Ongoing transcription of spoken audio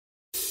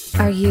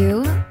Are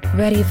you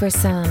ready for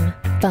some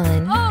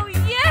fun? Oh,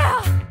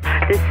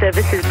 yeah! This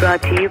service is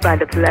brought to you by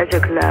the Pleasure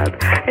Club.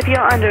 If you're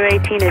under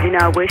 18 and do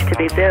not wish to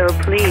be billed,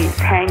 please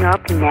hang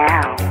up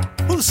now.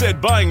 Who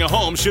said buying a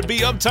home should be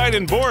uptight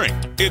and boring?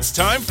 It's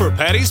time for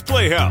Patty's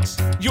Playhouse,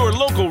 your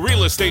local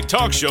real estate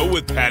talk show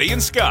with Patty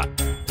and Scott.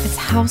 It's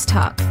house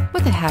talk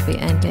with a happy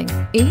ending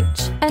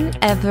each and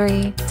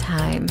every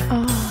time.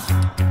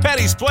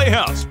 Patty's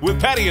Playhouse with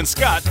Patty and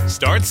Scott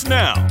starts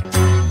now.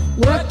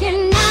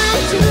 Working 9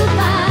 to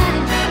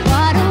 5,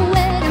 what a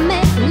way to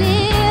make a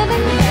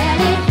living.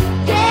 Barely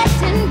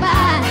getting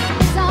by,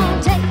 it's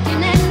all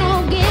taking and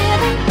no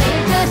giving. They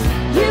just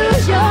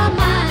use your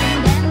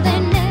mind and they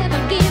never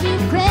give you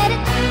credit.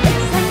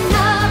 It's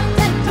enough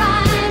to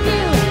drive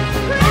you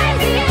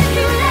crazy if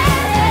you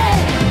let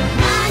it.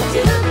 9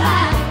 to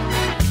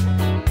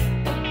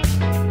 5.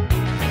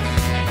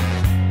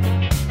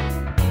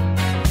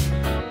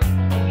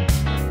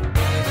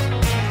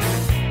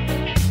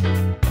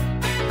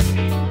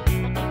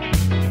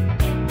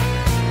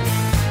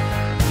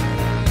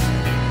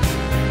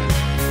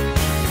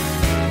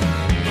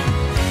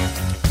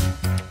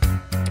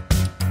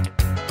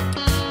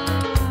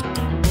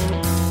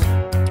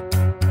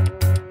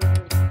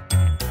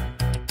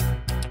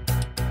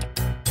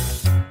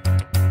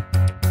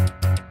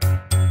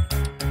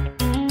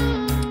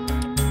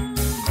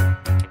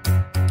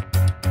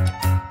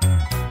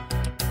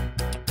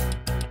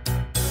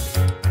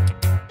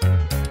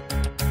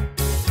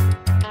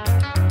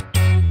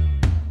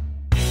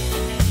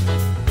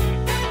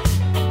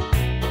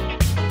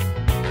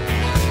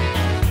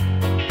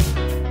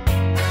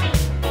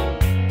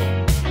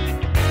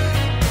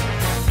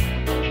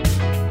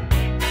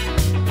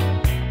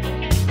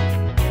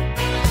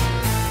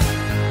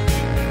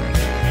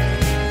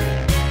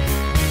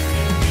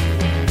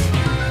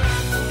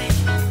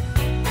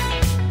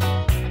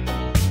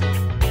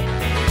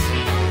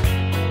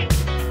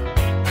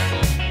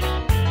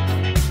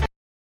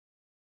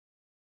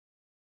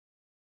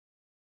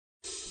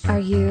 Are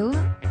you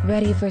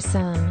ready for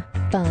some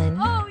fun?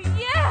 Oh,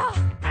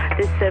 yeah!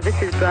 This service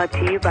is brought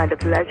to you by the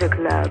Pleasure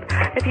Club.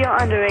 If you're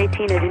under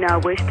 18 and do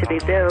not wish to be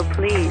billed,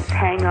 please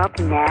hang up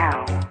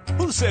now.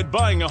 Who said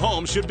buying a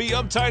home should be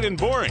uptight and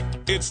boring?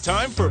 It's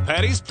time for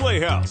Patty's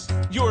Playhouse,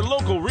 your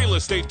local real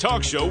estate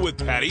talk show with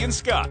Patty and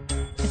Scott.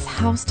 It's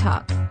house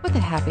talk with a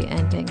happy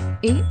ending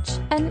each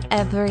and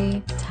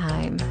every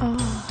time.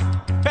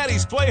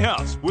 Patty's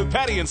Playhouse with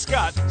Patty and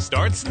Scott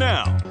starts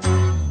now.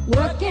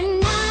 Working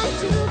 9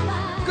 to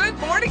 5. Good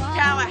morning,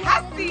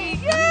 Tallahassee!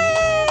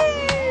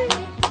 Yay!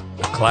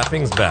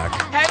 Clapping's back.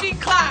 Heavy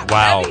clap.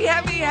 Wow.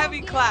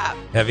 Heavy clap.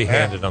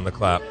 Heavy-handed on the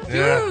clap.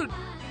 Dude!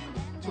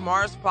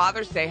 Tomorrow's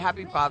Father's Day.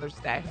 Happy Father's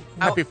Day.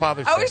 Happy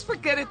Father's I always Day.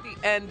 forget at the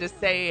end to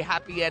say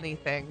happy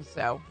anything,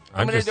 so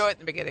I'm going to just- do it in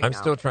the beginning I'm now.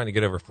 still trying to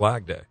get over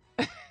Flag Day.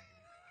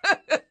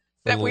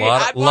 That A we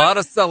had one? lot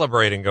of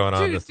celebrating going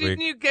on Dude, this didn't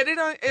week. you get it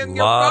on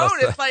your Lot of phone?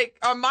 It's like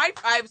on my.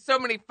 I have so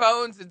many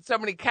phones and so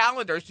many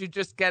calendars. You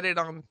just get it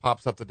on.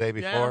 Pops up the day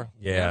before.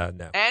 Yeah,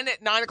 no. And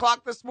at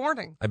 9:00 this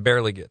morning. I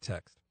barely get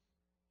text.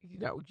 You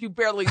know, you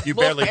barely You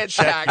look barely at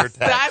check your text. text.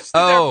 That's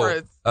the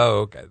difference. Oh,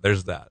 okay.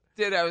 There's that.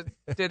 Ditto,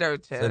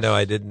 Tish. So no,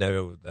 I didn't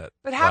know that.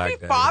 But Flag happy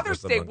Day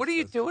Father's was Day. amongst What are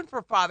you this. doing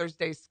for Father's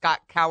Day,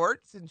 Scott Cowart,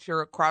 since you're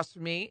across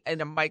from me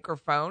and a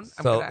microphone?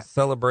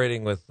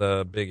 Celebrating with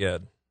Big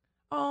Ed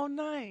Oh,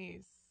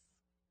 nice.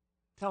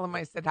 Tell him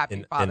I said happy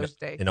in, Father's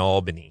Day. in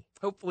Albany.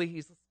 Hopefully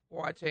he's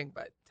watching,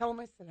 but tell him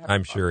I said happy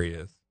I'm Father's sure he Day.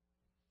 is.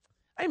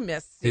 I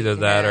miss It's either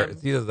seeing that or him.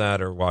 it's either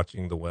that or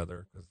watching the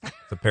weather 'cause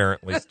it's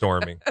apparently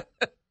storming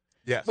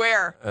Yes.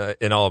 Where?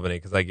 in Albany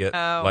because I get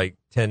Oh. like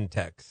 10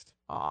 texts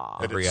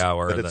Aw. every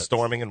hour. That it's that's-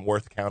 storming in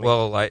Worth County.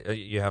 Well,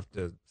 you have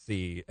to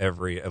see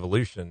every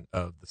evolution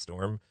of the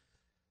storm,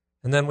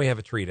 and then we have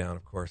a tree down,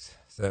 of course.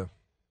 So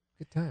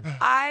good time.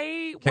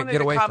 I Can't wanted get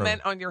to away from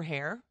comment it. on your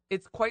hair.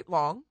 It's quite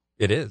long.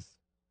 It is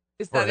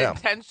Is For that him.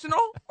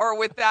 intentional or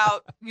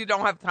without you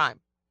don't have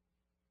time?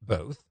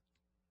 both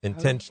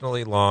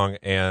intentionally long,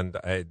 and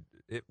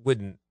it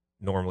wouldn't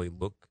normally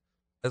look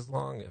as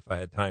long if I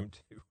had time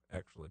to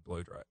actually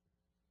blow dry it.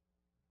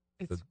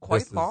 It's So quite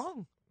this is-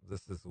 long.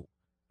 This is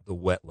the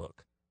wet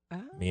look,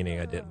 meaning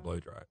I Ah, didn't blow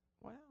dry it,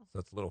 Wow. so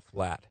it's a little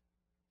flat.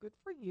 Good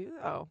for you,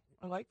 though.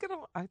 I like it.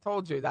 I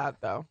told you that,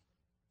 though.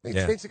 it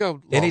yeah. needs to go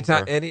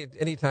longer.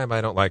 Anytime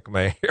I don't like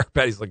my hair,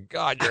 Patty's like,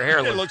 God, your hair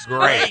It looks looks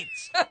great.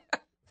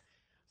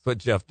 That's what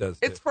Jeff does.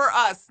 It's too. for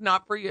us,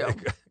 not for you.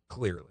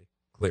 clearly,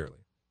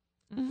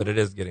 Mhm. but it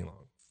is getting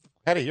long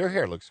Patty, your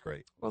hair looks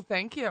great. Well,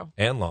 thank you.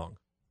 and long.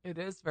 It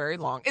is very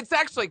long. It's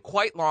actually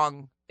quite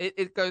long.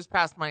 It goes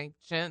past my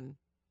chin,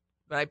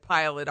 but I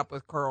pile it up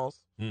with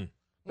curls. Hmm.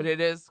 But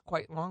it is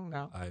quite long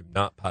now. I'm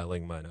not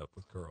piling mine up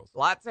with curls.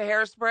 Lots of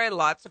hairspray,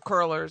 lots of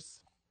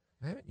curlers.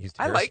 I haven't used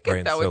I hairspray like it,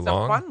 in though. so It's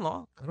long. a fun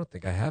look. I don't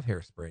think I have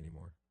hairspray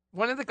anymore.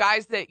 One of the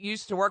guys that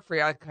used to work for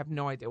you, I have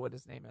no idea what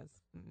his name is.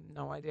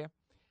 No idea.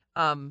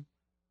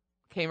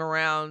 Came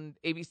around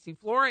ABC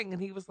Flooring,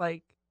 and he was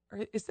like,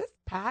 is this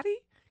Patty?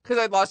 Because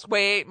I lost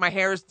weight. My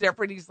hair is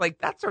different. He's like,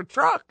 that's her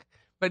truck.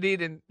 But he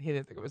didn't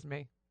think it was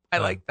me. I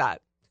Oh. like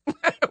that.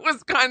 It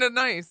was kind of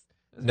nice.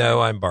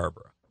 No, I'm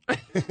Barbara.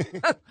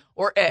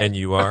 Or Ed. And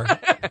you are?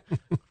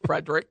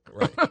 Frederick.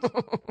 Right.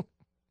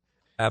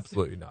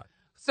 Absolutely not.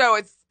 So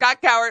it's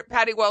Scott Cowart,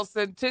 Patty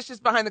Wilson, Tish is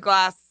behind the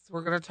glass.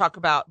 We're going to talk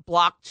about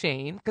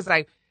blockchain because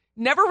I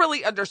never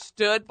really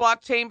understood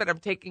blockchain, but I'm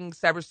taking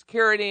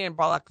cybersecurity and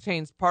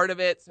blockchain's part of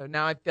it. So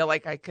now I feel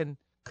like I can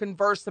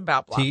converse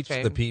about blockchain.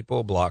 Teach the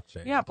people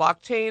blockchain. Yeah,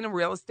 blockchain and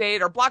real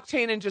estate, or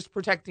blockchain and just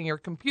protecting your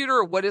computer.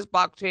 Or what is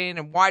blockchain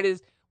and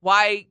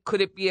why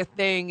could it be a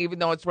thing even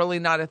though it's really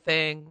not a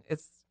thing?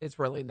 It's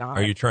really not.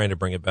 Are you trying to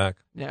bring it back?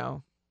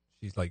 No.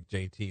 She's like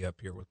JT up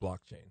here with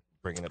blockchain.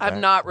 Bringing it back. I'm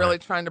not really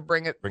trying to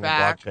bring it Bring the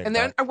back. blockchain And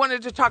then back. I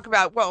wanted to talk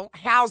about,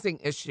 housing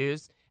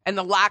issues and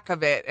the lack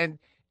of it. And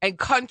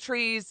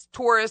countries,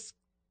 tourist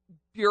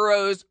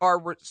bureaus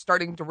are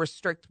starting to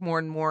restrict more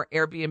and more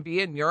Airbnb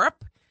in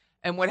Europe.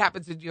 And what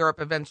happens in Europe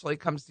eventually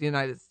comes to the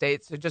United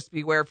States. So just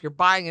beware if you're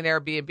buying an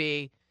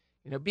Airbnb,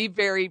 be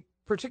very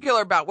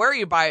particular about where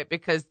you buy it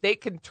because they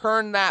can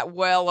turn that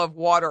well of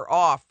water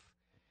off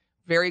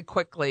very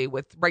quickly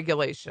with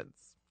regulations.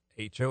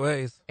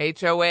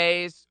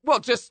 HOAs. Well,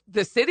 just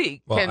the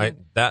city can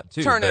that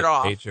too. turn it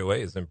off.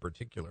 HOAs in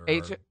particular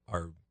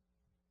are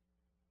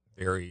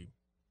very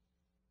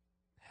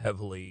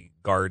heavily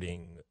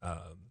guarding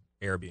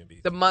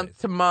Airbnb. The month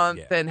to month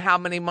Yeah. and how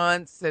many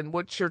months and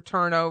what's your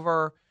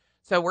turnover.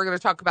 So we're going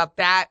to talk about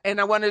that. And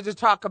I wanted to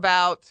talk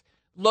about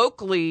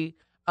locally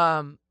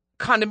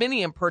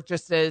condominium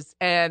purchases.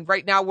 And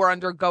right now we're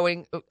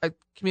undergoing a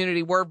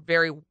community we're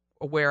very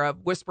aware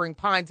of, Whispering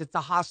Pines. It's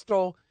a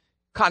hostile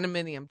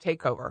condominium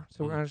takeover.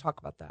 So we're going to talk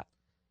about that.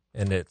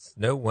 And it's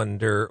no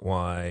wonder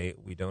why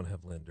we don't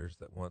have lenders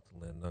that want to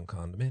lend on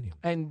condominiums.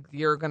 And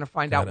you're going to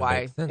find out Kinda why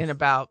makes sense. in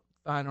about,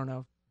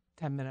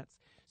 10 minutes.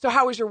 So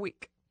how was your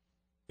week?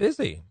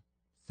 Busy.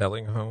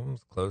 Selling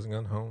homes, closing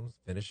on homes,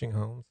 finishing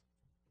homes.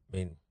 I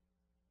mean,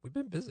 we've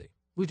been busy.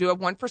 We do have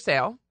one for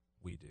sale.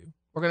 We do.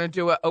 We're going to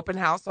do an open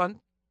house on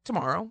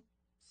tomorrow,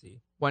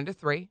 See. 1 to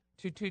 3,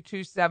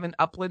 2227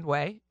 Upland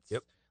Way. It's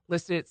Yep.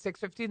 listed at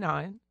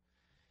 $659.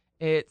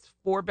 It's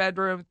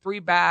 4-bedroom,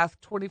 3-bath,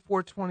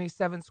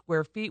 2427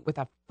 square feet with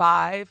a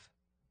 5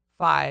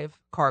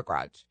 car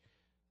garage.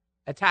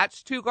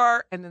 Attached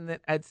 2-car, and then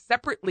a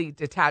separately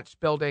detached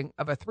building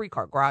of a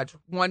 3-car garage.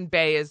 One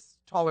bay is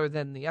taller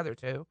than the other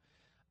two.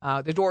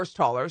 The door's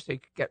taller, so you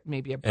could get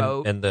maybe a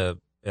boat. And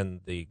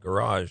the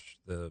garage,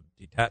 the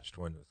detached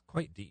one, is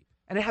quite deep.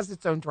 And it has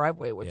its own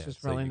driveway, which Yeah, is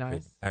so really you nice.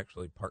 could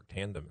actually park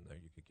tandem in there.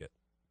 You could get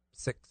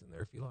 6 in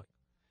there if you like.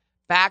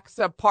 Back's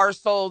a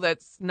parcel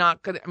that's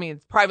not good. I mean,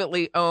 it's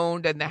privately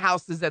owned, and the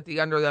house is at the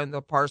under end of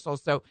the parcel.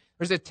 So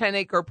there's a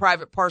 10-acre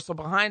private parcel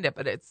behind it,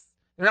 but they're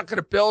not going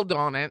to build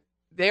on it.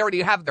 They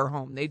already have their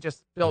home. They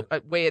just built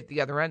way at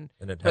the other end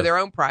And it for has their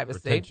own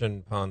privacy.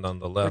 retention pond on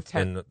the left,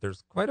 and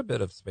there's quite a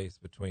bit of space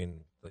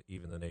between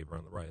even the neighbor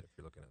on the right if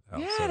you're looking at the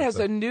house. Yeah, So it has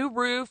it's a new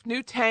roof,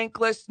 new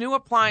tankless, new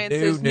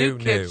appliances, new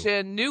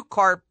kitchen, new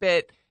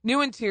carpet, new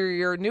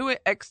interior, new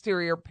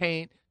exterior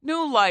paint,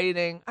 new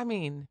lighting. I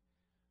mean,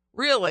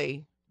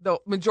 really, the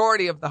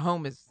majority of the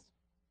home has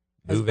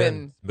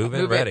been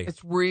move-in ready.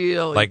 It's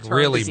really like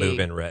really turnkey.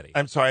 move-in ready.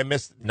 I'm sorry, I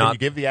missed. Can Not- you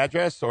give the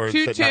address or is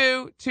it not-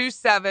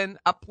 2227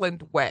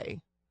 Upland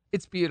Way.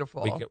 It's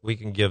beautiful. We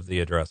can give the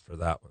address for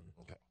that one.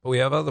 Okay. But we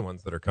have other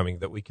ones that are coming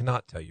that we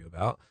cannot tell you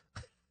about.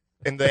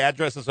 And the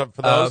address is up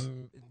for those?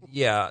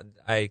 Yeah,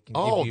 I can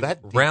Oh, give you that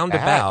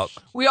roundabout.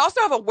 detached. We also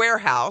have a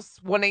warehouse,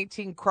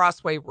 118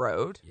 Crossway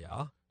Road,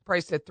 Yeah.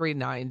 priced at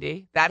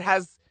 $390. That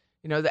has,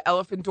 the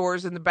elephant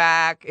doors in the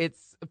back.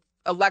 It's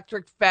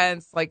electric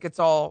fence, like it's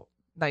all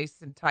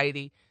nice and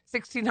tidy.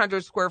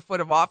 1,600 square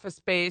foot of office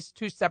space,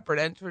 2 separate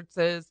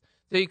entrances.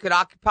 So you could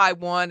occupy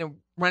one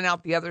and rent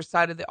out the other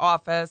side of the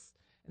office.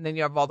 And then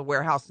you have all the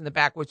warehouse in the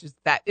back, which is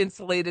that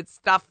insulated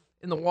stuff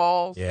in the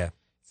walls. Yeah,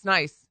 It's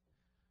nice.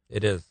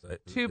 it is.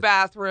 2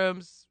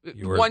 bathrooms,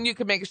 You were- one you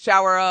can make a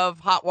shower of,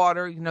 hot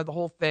water, the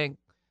whole thing.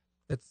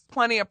 It's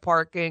Plenty of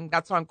parking.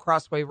 That's on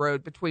Crossway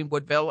Road between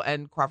Woodville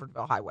and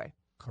Crawfordville Highway,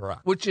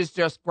 correct. which is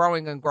just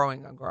growing and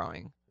growing and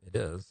growing. It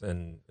is,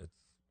 and it's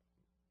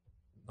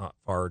not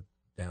far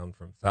down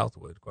from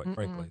Southwood, quite Mm-mm.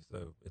 frankly.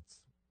 So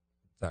it's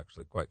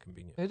actually quite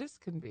convenient. It is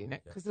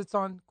convenient Yeah. because it's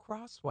on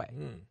Crossway.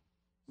 Mm.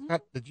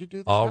 Scott, did you do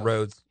this All house?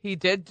 roads. He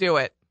did do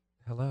it.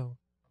 Hello.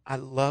 I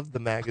love the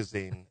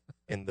magazine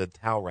in the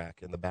towel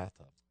rack in the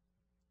bathtub.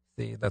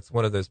 See, that's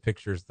one of those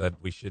pictures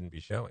that we shouldn't be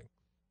showing.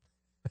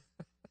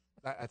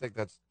 I think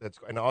that's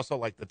and I also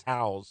like the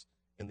towels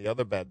in the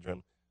other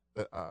bedroom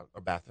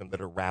or bathroom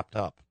that are wrapped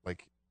up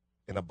like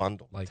in a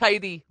bundle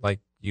Tidy. Like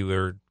you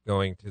were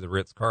going to the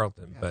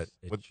Ritz-Carlton, Yes. but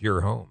it's With-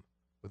 your home.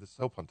 with the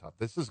soap on top.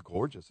 This is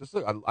gorgeous.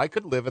 I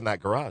could live in that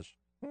garage.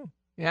 Yeah.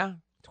 I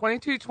aim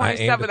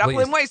 2227 to please.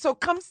 Upland Way. So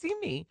come see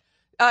me.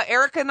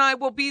 Erica and I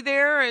will be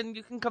there, and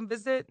you can come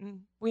visit,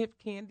 and we have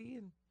candy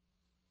and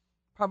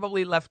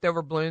probably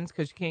leftover balloons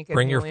because you can't get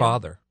Bring your helium.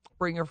 father.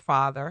 Bring your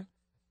father.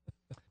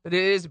 But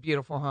it is a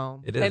beautiful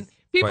home. It is And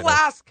people quite nice.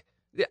 ask,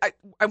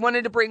 I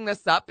wanted to bring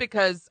this up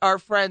because our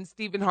friend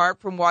Stephen Hart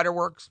from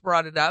Waterworks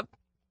brought it up.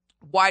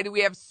 why do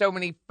we have so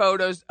many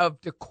photos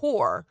of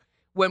decor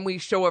when we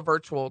show a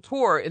virtual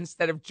tour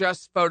instead of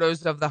just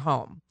photos of the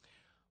home?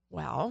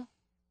 Well,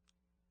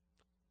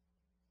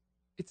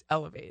 it's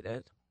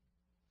elevated.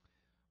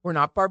 We're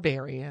not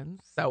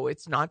barbarians, so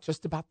it's not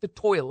just about the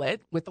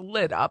toilet with the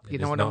lid up. You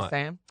It know is what not. I'm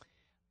saying?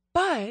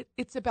 But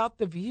it's about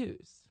the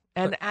views.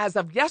 And as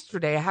of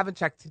yesterday, I haven't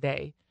checked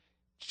today,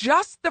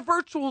 just the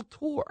virtual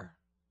tour,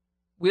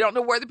 we don't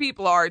know where the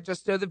people are,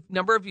 just know the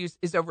number of views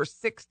is over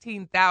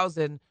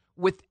 16,000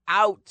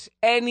 without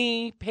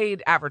any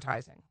paid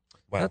advertising.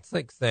 Wow. That's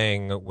like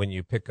saying when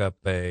you pick up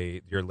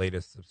your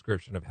latest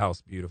subscription of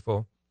House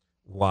Beautiful,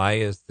 why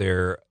is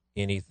there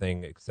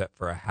anything except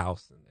for a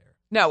house in there?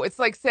 No, it's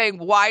like saying,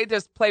 why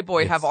does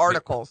Playboy have It's-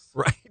 articles?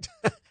 Right.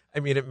 I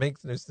mean, it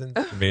makes no sense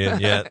to me,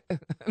 and yet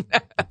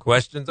the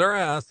questions are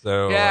asked.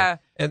 So Yeah.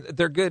 and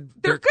they're good.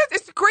 They're good.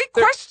 It's a great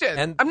they're- question.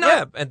 and I'm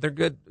not. and they're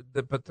good.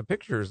 But the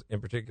pictures,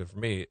 in particular, for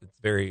me, it's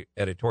very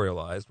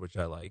editorialized, which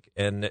I like,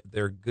 and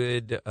they're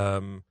good.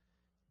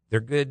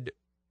 They're good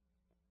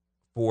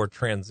for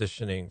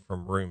transitioning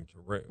from room to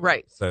room.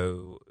 Right.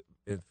 So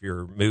if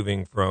you're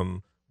moving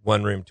from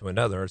one room to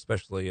another,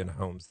 especially in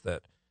homes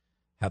that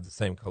have the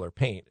same color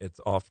paint, it's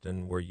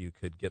often where you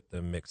could get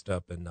them mixed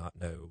up and not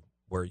know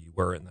where you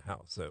were in the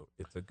house. So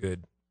it's a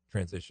good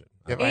transition.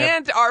 Yeah, I have-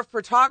 And our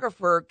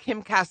photographer,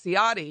 Kim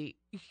Cassiotti,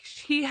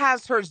 he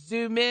has her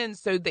zoom in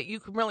so that you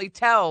can really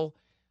tell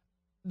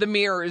the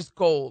mirror is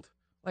gold.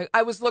 Like,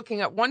 I was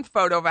looking at one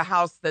photo of a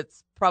house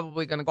that's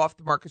probably going to go off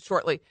the market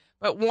shortly,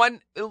 but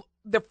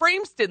the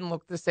frames didn't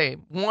look the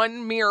same.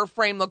 One mirror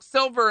frame looked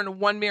silver and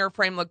one mirror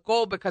frame looked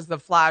gold because of the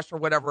flash or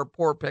whatever,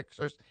 poor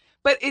pictures.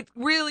 But it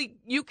really,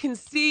 you can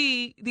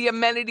see the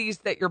amenities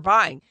that you're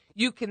buying.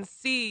 You can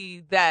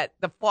see that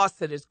the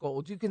faucet is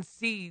gold. You can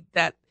see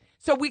that.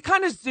 So we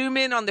kind of zoom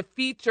in on the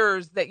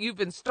features that you've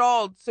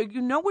installed so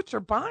you know what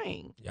you're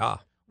buying. Yeah.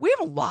 We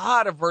have a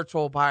lot of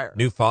virtual buyers.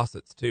 New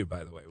faucets too,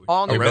 by the way.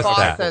 All We new missed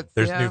that. faucets,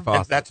 There's yeah. new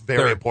faucets. That's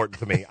very They're- important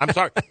to me. I'm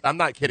sorry. I'm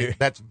not kidding.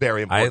 That's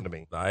very important to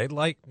me. I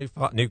like new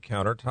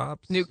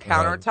countertops. New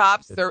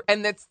countertops. It's-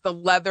 And it's the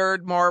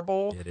leathered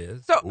marble. It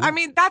is. So, Ooh. I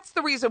mean, that's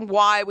the reason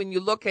why when you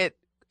look at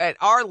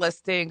our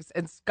listings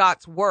and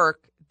Scott's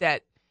work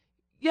that,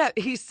 yeah,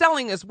 he's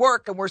selling his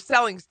work and we're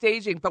selling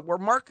staging, but we're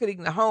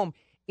marketing the home.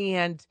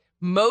 And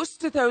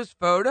most of those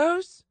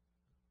photos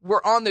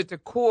were on the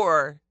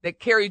decor that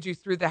carried you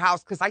through the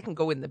house because I can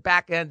go in the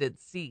back end and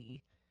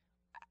see.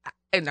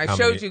 And I How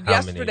showed many- you how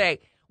many? yesterday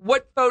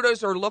what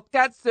photos are looked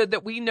at so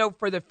that we know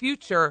for the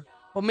future,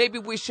 well, maybe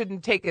we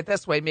shouldn't take it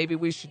this way. Maybe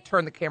we should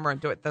turn the camera and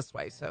do it this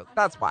way. So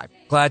that's why.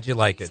 Glad you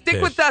like it. Stick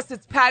Tish. with us.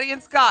 It's Patty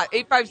and Scott,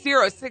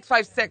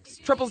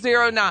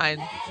 850-656-0009.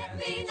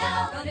 Me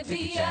know gonna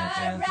be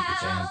around.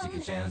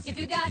 If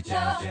you got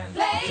no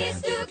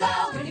place to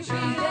go when you're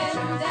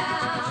feeling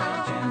down.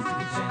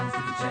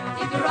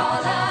 If you're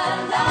all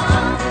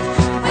alone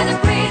with the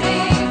pretty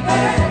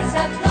birds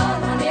that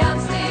flown, honey, I'm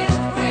still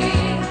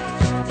free.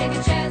 Take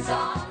a chance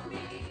on me.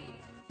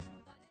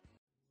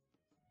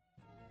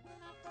 When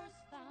I first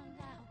found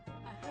out,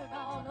 I heard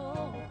all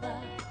over.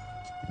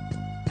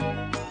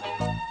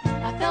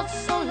 I felt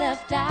so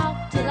left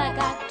out till I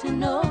got to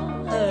know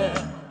her.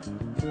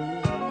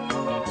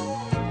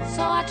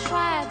 So I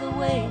tried the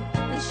way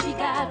that she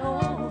got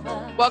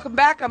over. Welcome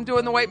back. I'm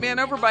doing the white man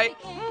overbite.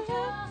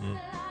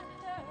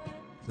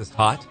 Is this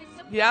hot?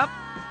 Yep.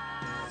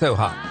 So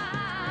hot.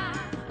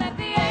 Let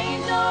the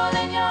angel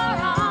in your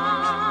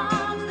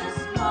arms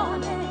this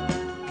morning.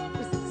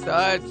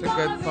 Such a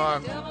good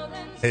song.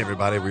 Hey,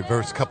 everybody,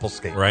 reverse couple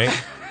skate. Right?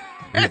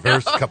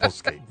 Reverse couple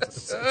skate.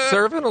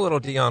 Serving a little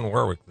Dionne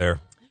Warwick there.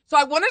 So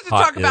I wanted to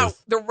Hot talk about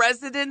is. the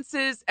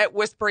residences at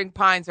Whispering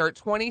Pines are at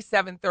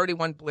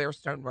 2731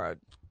 Blairstone Road.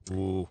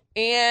 Ooh,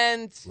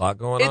 And a lot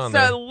going on it's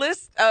there. a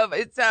list of,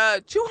 it's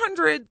a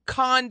 200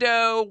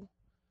 condo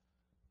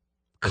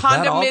Is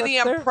that all that's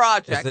condominium there?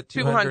 project. Is it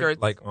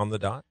 200 like on the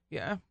dot?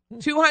 Yeah.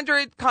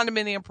 200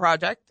 condominium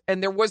project.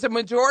 And there was a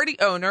majority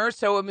owner.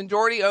 So a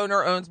majority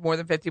owner owns more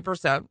than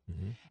 50%.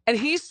 Mhm. And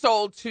he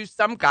sold to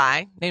some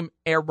guy named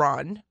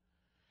Aaron.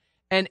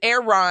 And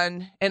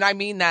Aaron, and I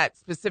mean that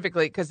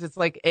specifically because it's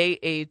like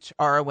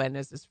AHRON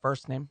is his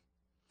first name,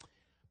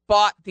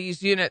 bought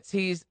these units.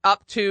 He's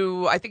up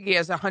to, I think he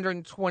has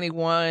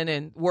 121,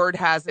 and word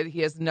has it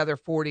he has another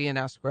 40 in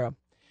escrow.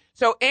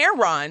 So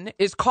Aaron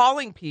is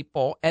calling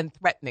people and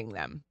threatening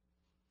them.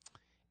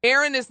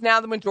 Aaron is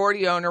now the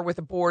majority owner with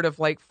a board of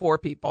like 4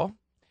 people.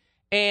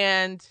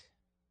 And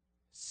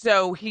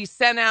so he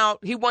sent out,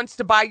 he wants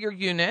to buy your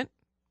unit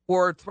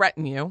or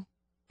threaten you.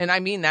 And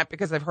I mean that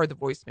because I've heard the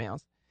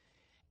voicemails.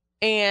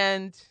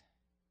 And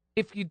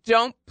if you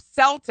don't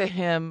sell to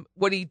him,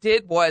 what he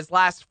did was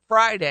last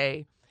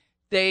Friday,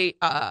 they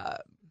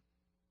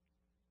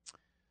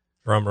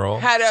Drum roll.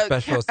 had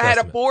Special a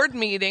assessment. board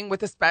meeting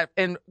with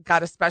and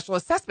got a special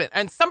assessment,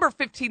 and some are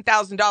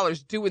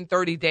 $15,000 due in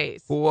 30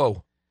 days.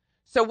 Whoa.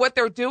 So what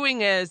they're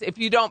doing is, if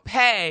you don't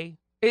pay,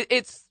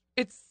 it's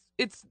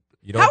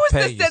You don't how is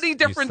pay, this any you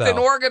different sell.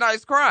 than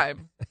organized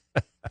crime?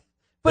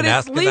 But Been it's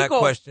asking that legal.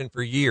 question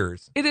for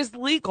years. It is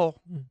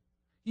legal.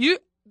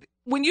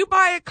 When you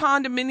buy a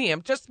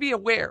condominium, just be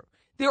aware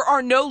there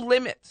are no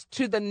limits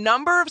to the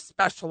number of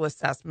special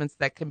assessments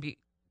that can be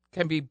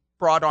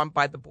brought on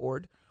by the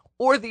board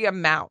or the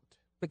amount.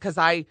 Because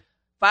I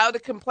filed a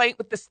complaint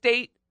with the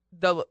state.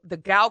 The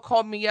gal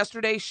called me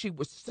yesterday. She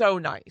was so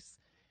nice.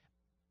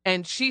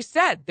 And she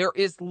said there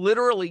is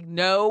literally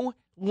no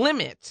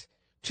limit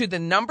to the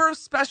number of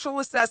special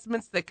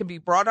assessments that can be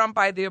brought on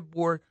by the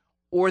board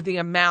or the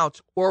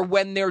amount or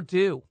when they're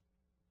due.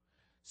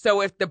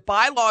 So if the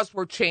bylaws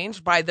were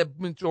changed by the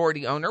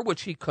majority owner,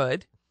 which he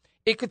could,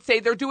 it could say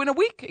they're due in a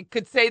week. It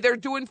could say they're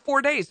due in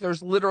 4 days.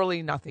 There's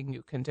literally nothing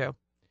you can do.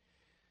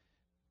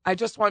 I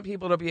just want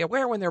people to be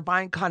aware when they're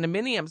buying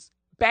condominiums,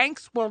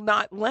 banks will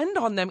not lend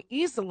on them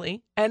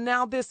easily. And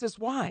now this is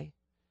why.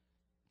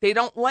 They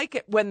don't like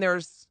it when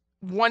there's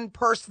one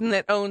person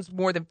that owns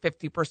more than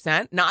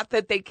 50%. Not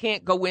that they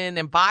can't go in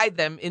and buy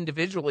them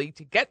individually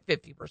to get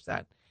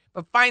 50%.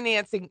 But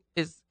financing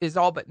is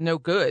all but no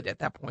good at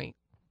that point.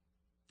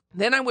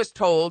 Then I was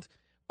told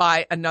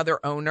by another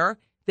owner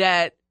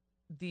that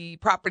the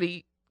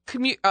property,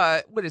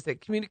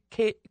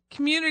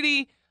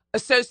 community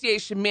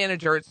association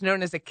manager, it's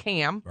known as a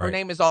CAM, her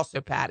name is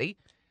also Patty,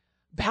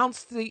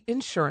 bounced the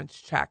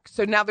insurance check.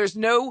 So now there's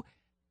no,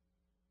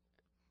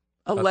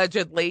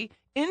 allegedly,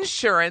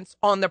 insurance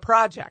on the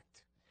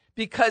project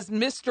because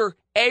Mr.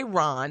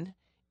 Aaron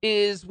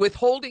is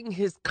withholding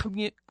his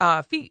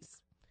fees.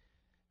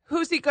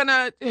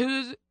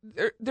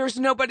 There's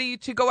nobody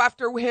to go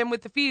after him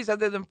with the fees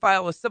other than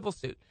file a civil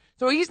suit.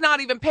 So he's not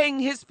even paying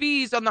his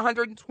fees on the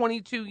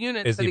 122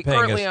 units Is that he he paying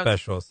currently his owns.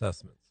 special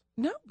assessments?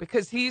 No,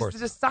 because he's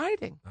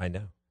deciding. I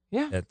know.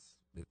 Yeah.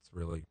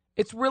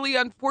 It's really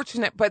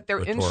unfortunate, but their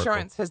rhetorical.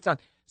 insurance has done.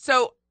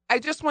 So I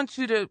just want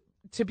you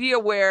to be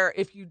aware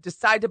if you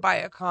decide to buy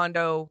a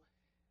condo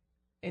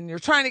and you're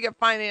trying to get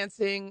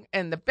financing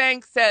and the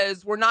bank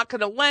says, we're not going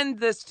to lend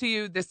this to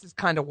you, this is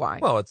kind of why.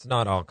 Well, it's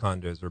not all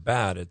condos are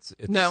bad.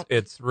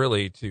 It's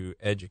really to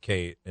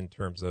educate in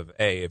terms of,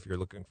 if you're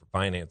looking for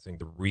financing,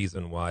 the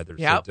reason why they're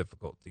so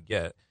difficult to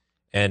get.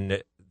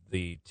 And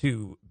the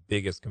two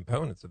biggest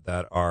components of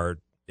that are,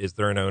 is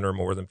there an owner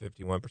more than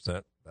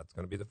 51%? That's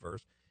going to be the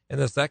first. And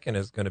the second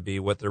is going to be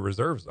what their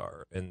reserves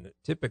are. And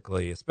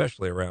typically,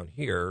 especially around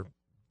here,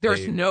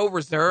 there's no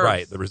reserves.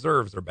 Right. The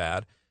reserves are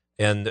bad.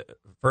 And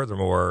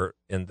furthermore,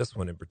 in this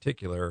one in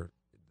particular,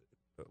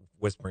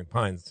 Whispering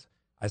Pines,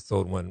 I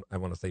sold one, I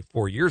want to say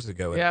 4 years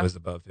ago, and it was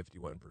above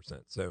 51%.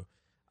 So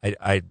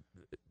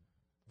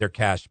they're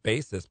cash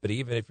basis, but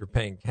even if you're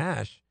paying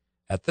cash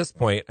at this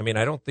point, I mean,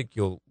 I don't think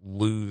you'll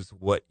lose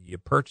what you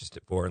purchased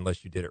it for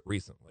unless you did it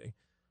recently.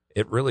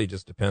 It really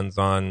just depends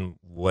on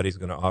what he's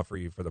going to offer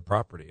you for the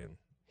property. And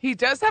he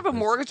does have a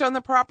mortgage on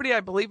the property. I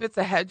believe it's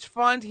a hedge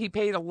fund. He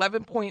paid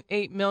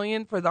 $11.8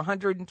 million for the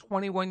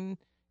 121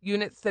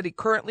 units that he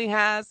currently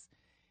has.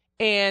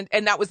 And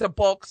that was a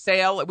bulk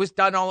sale. It was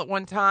done all at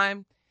one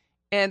time.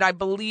 And I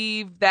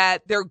believe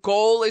that their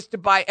goal is to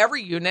buy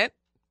every unit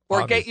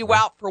or get you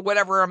out for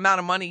whatever amount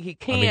of money he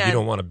can. I mean, you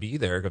don't want to be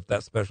there. If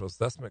that special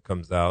assessment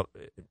comes out,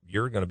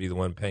 you're going to be the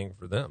one paying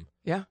for them.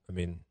 Yeah. I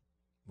mean,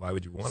 why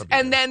would you want to be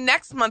And there? then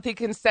next month he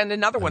can send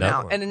another one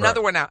out and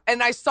another one out.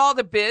 And I saw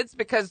the bids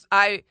because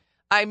I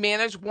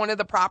manage one of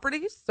the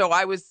properties. So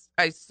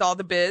I saw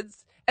the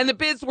bids, and the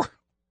bids were,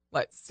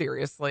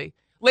 seriously,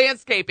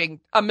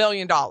 landscaping, $1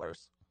 million.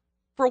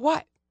 For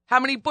what? How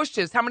many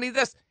bushes? How many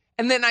this?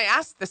 And then I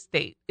asked the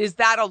state, is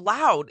that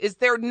allowed? Is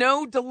there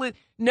no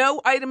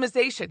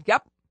itemization?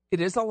 Yep,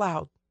 it is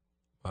allowed.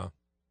 Wow.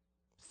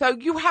 So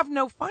you have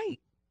no fight.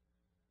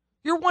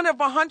 You're one of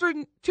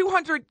 100,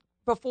 200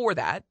 before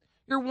that.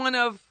 You're one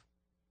of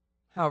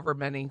however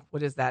many,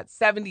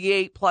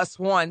 78 plus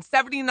 1,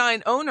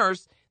 79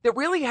 owners that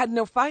really had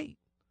no fight.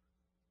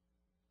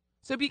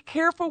 So be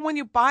careful when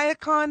you buy a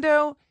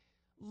condo.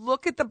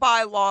 Look at the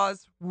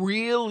bylaws,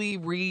 really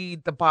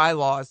read the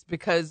bylaws,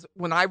 because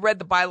when I read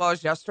the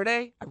bylaws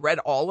yesterday, I read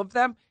all of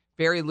them,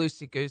 very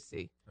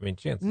loosey-goosey. I mean,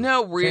 chances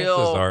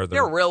are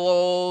they're real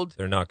old.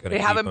 They're not going to.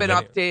 They haven't been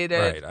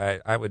updated. Right.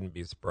 I wouldn't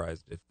be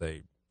surprised if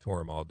they tore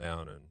them all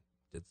down and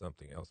did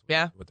something else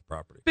with the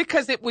property.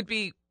 Because it would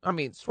be,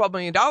 it's $12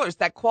 million.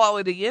 That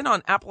Quality Inn on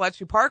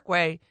Appalachia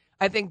Parkway,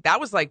 I think that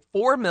was like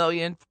 $4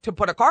 million to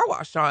put a car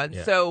wash on.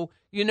 Yeah. So,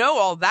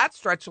 all that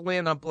stretch of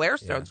land on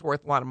Blairstone's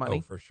worth a lot of money.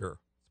 Oh, for sure.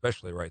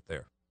 Especially right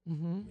there.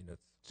 Mm-hmm.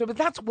 But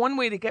that's one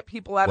way to get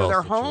people out of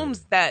their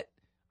homes that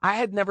I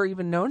had never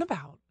even known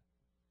about.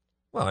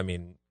 Well,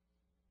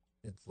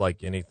 it's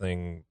like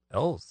anything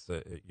else,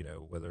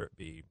 whether it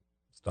be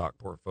stock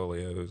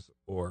portfolios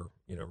or,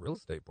 real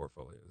estate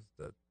portfolios,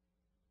 that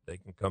they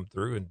can come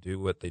through and do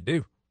what they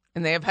do.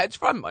 And they have hedge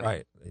fund money.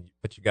 Right.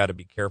 But you got to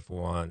be careful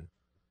on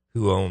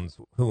who owns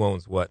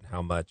what and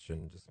how much,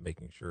 and just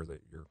making sure that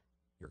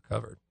you're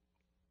covered.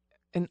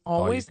 And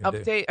always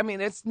update.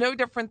 It's no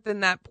different than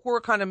that poor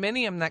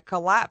condominium that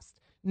collapsed.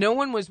 No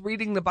one was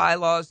reading the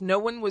bylaws. No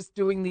one was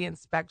doing the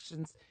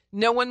inspections.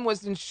 No one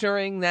was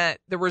ensuring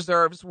that the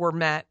reserves were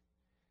met.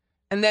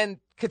 And then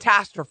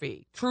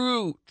catastrophe,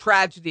 true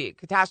tragedy,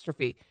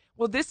 catastrophe.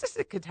 well, this is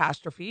a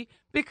catastrophe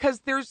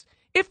because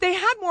if they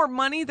had more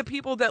money, the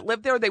people that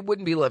live there, they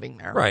wouldn't be living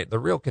there. Right. The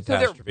real they're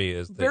catastrophe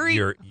is that very-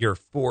 you're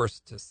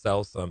forced to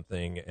sell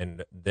something,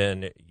 and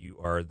then you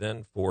are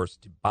then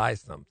forced to buy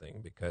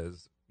something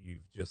because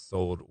you've just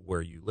sold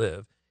where you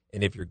live.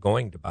 And if you're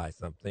going to buy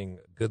something,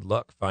 good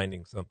luck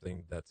finding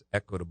something that's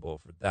equitable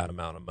for that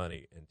amount of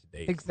money in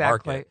today's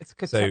Exactly. market. It's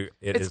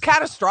It's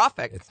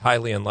catastrophic. It's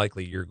highly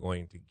unlikely you're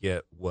going to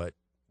get what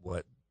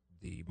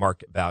the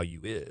market value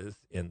is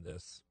in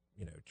this,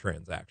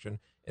 transaction.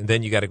 And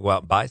then you got to go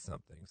out and buy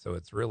something. So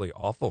it's really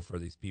awful for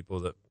these people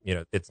that,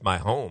 it's my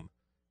home,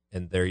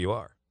 and there you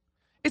are.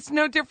 It's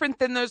no different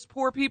than those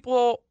poor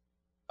people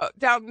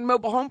down in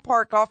Mobile Home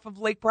Park off of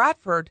Lake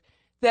Bradford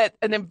that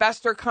an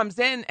investor comes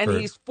in and True.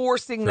 he's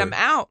forcing them True.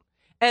 out.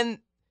 And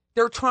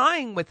they're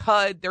trying with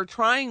HUD, they're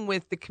trying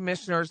with the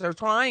commissioners, they're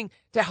trying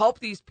to help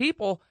these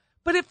people.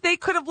 But if they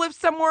could have lived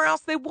somewhere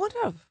else, they would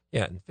have.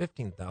 Yeah, and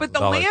 $15,000. But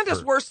the land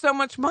is worth so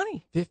much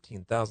money.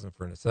 $15,000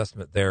 for an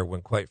assessment there,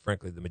 when quite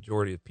frankly the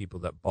majority of people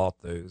that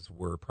bought those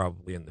were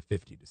probably in the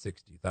 $50,000 to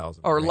 $60,000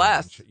 Or range.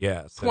 less.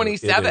 Yeah, so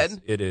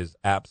 27. It is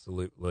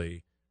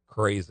absolutely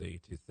crazy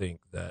to think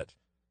that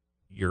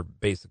you're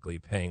basically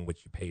paying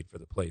what you paid for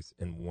the place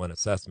in one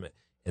assessment,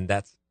 and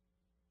that's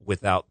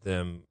without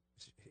them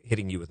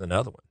hitting you with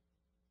another one.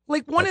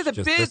 Like one That's of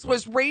the just bids this one.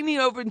 was Rainey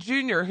Oven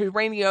Jr., who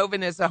Rainey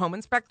Oven is a home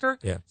inspector.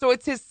 Yeah. So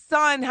it's his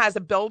son has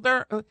a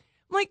builder.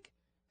 Like,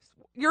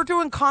 you're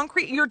doing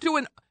concrete.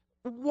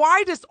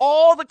 Why does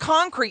all the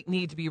concrete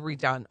need to be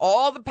redone?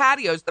 All the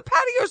patios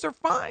are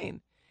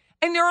fine.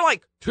 And they're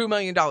like, $2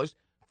 million.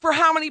 For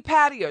how many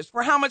patios?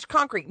 For how much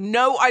concrete?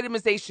 No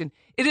itemization.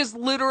 It is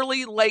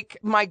literally like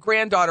my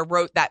granddaughter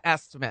wrote that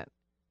estimate.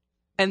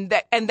 And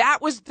that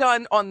was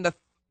done on the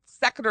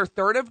 2nd or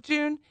 3rd of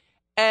June,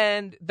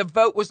 and the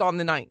vote was on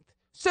the 9th.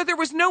 So there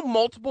was no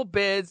multiple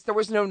bids. There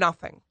was no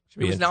nothing. Should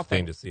be There was interesting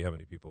nothing. to see how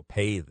many people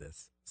pay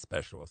this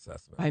special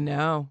assessment. I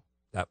know.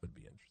 That would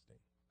be interesting.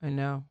 I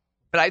know.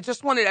 But I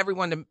just wanted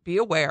everyone to be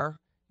aware.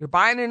 You're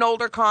buying an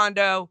older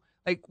condo.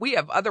 Like, we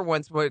have other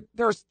ones where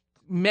there's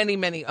many,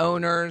 many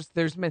owners.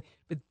 But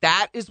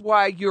that is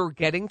why you're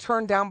getting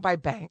turned down by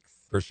banks.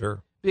 For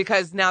sure.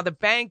 Because now the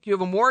bank, you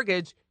have a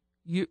mortgage,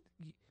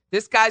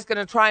 this guy's going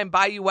to try and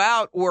buy you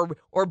out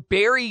or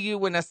bury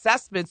you in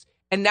assessments,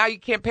 and now you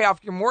can't pay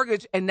off your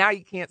mortgage, and now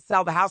you can't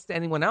sell the house to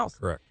anyone else.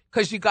 Correct.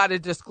 Because you got to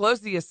disclose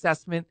the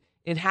assessment.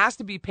 It has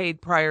to be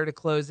paid prior to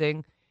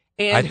closing.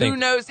 And who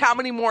knows how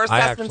many more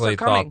assessments I are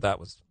coming. actually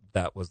thought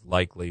that was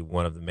likely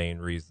one of the main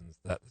reasons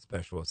that the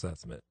special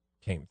assessment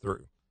came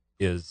through,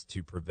 is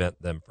to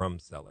prevent them from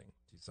selling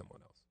to someone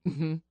else.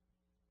 Mm-hmm.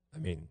 I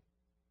mean,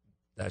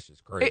 that's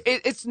just crazy.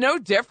 It's no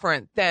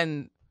different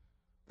than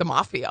the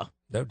mafia.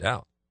 No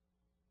doubt.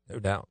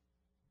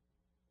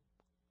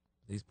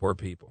 These poor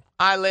people.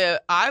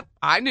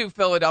 I knew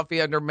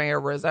Philadelphia under Mayor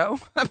Rizzo.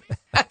 I mean,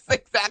 that's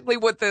exactly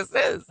what this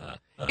is.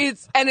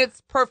 It's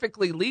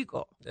perfectly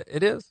legal.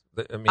 It is.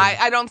 I mean,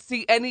 I don't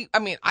see any. I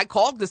mean, I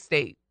called the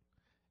state.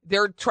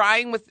 They're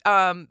trying with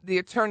the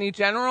Attorney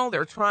General.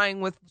 They're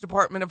trying with the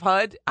Department of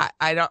HUD.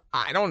 I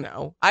don't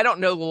know. I don't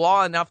know the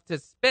law enough to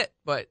spit,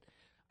 but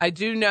I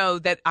do know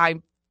that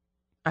I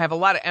have a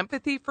lot of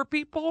empathy for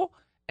people.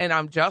 And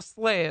I'm just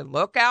saying,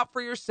 look out for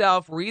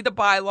yourself. Read the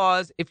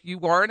bylaws. If you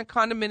are in a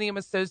condominium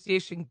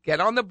association, get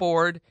on the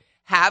board.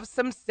 Have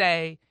some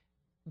say.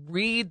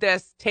 Read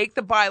this. Take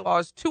the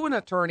bylaws to an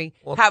attorney.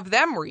 Well, have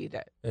them read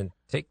it. and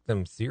take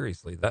them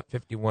seriously. That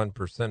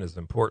 51% is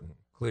important,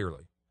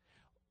 clearly.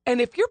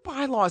 And if your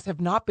bylaws have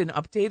not been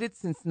updated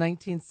since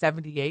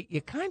 1978,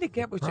 you kind of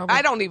get what Probably-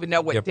 I don't even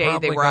know what You're day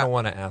probably they were going to up.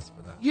 want to ask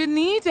for that. You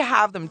need to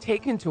have them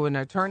taken to an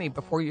attorney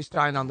before you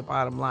sign on the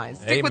bottom line.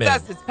 Stick with Amen.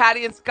 us. It's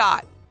Patty and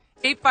Scott.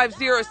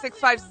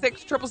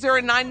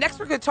 850-656-0009. Next,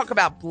 we're going to talk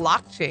about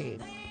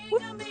blockchain.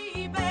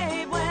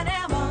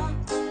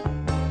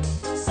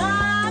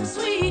 Some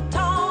sweet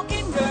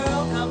talking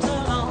girl comes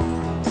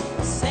along,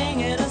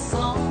 singing a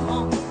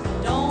song.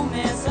 Don't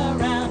mess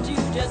around, you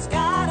just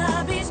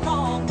gotta be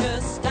strong.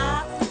 Just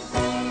stop,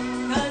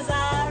 'cause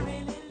I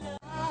really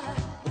love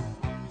you.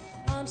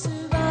 I'm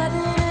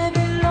surviving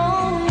every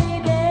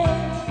lonely day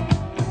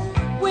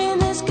when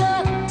there's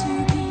got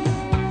to be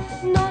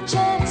no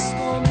chance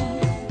for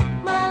me.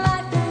 My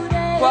life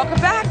today.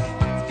 Welcome back.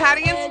 It's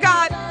Patty and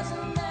Scott.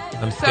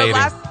 I'm So skating.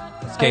 I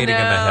Skating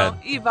in my know, head.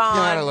 Yvonne.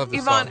 God, I love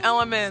this Yvonne song.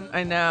 Elliman.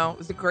 I know. It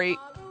was a great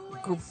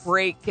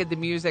kid, the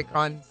music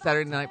on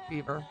Saturday Night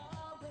Fever.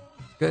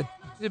 Good.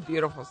 She's a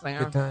beautiful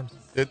singer. Good times.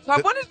 So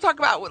I wanted to talk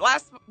about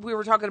we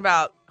were talking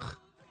about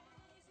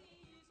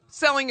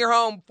selling your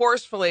home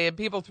forcefully and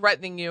people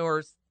threatening you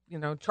or,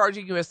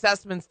 charging you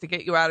assessments to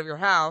get you out of your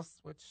house,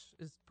 which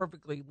is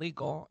perfectly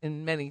legal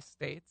in many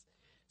states.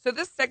 So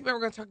this segment,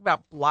 we're going to talk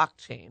about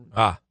blockchain,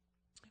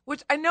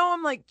 which I know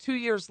I'm like 2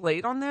 years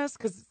late on this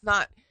because it's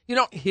not, you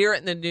don't hear it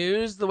in the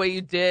news the way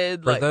you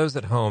did. For those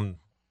at home,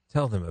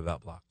 tell them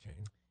about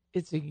blockchain.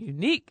 It's a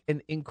unique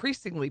and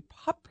increasingly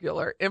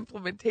popular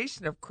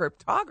implementation of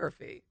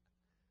cryptography.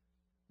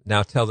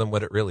 Now tell them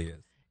what it really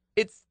is.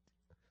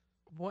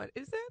 What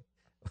is it?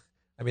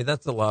 I mean,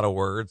 that's a lot of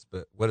words,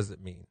 but what does it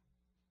mean?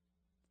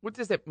 What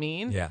does it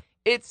mean? Yeah.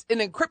 It's an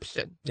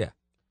encryption. Yeah.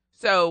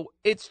 So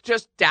it's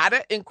just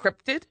data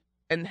encrypted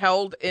and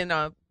held in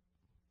a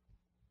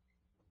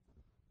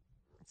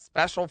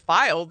special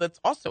file that's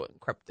also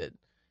encrypted.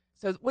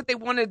 So what they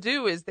want to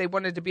do is they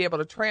wanted to be able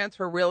to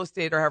transfer real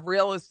estate or have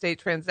real estate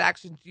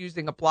transactions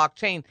using a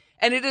blockchain.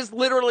 And it is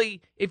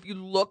literally, if you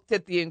looked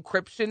at the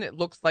encryption, it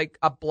looks like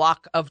a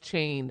block of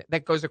chain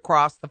that goes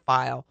across the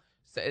file.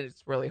 So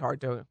it's really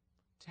hard to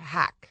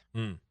hack.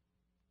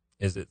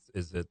 Is it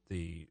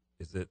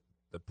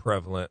the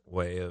prevalent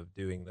way of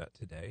doing that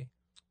today?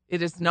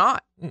 It is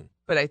not,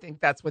 but I think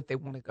that's what they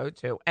want to go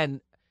to.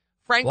 And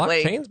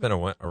frankly, Blockchain's been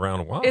around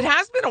a while. it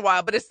has been a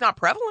while, but it's not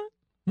prevalent.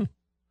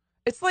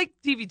 It's like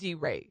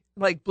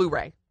like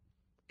Blu-ray.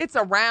 It's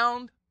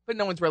around, but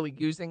no one's really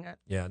using it.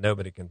 Yeah,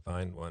 nobody can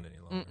find one any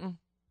longer.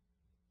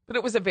 But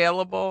it was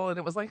available, and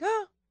it was like,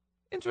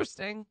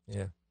 interesting.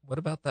 Yeah. What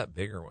about that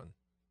bigger one?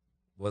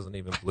 It wasn't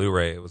even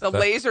Blu-ray. It was The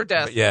laser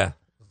disc. Yeah. It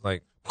was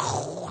like,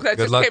 that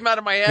good just luck- came out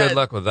of my head. good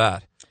luck with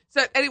that.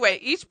 So anyway,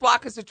 each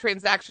block is a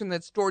transaction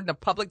that's stored in a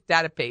public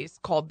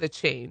database called the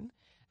chain.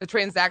 The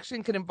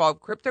transaction can involve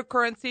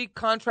cryptocurrency,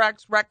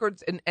 contracts,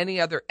 records, and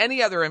any other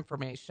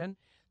information.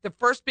 The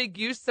first big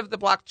use of the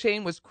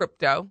blockchain was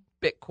crypto,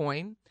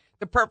 Bitcoin.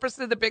 The purpose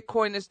of the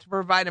Bitcoin is to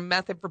provide a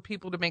method for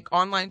people to make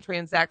online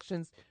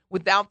transactions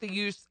without the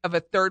use of a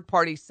third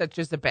party, such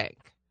as a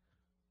bank.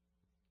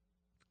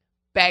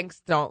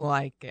 Banks don't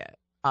like it,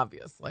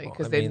 obviously,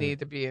 because they need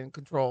to be in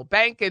control.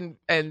 Bank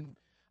and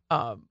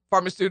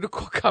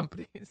pharmaceutical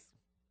companies.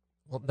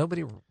 Well,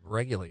 nobody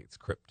regulates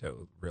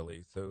crypto,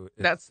 really. So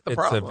That's the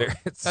problem.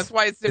 That's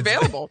why it's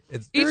available.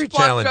 It's very Each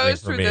block challenging goes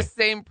for through me. the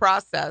same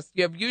process.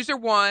 You have user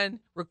 1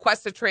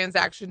 request a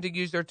transaction to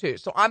user 2.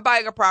 So I'm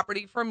buying a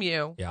property from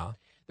you. Yeah.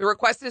 The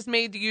request is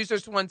made to user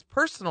 1's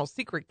personal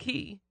secret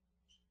key.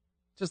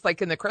 Just like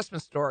in the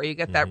Christmas story, you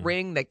get that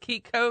ring, the key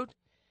code.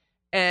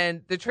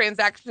 And the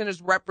transaction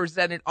is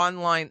represented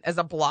online as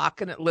a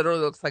block, and it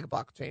literally looks like a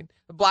blockchain.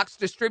 The block's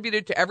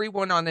distributed to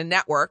everyone on the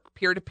network,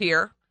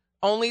 peer-to-peer.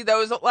 Only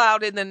those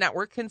allowed in the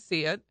network can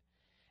see it.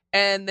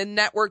 And the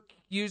network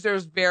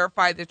users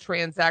verify the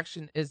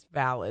transaction is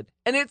valid.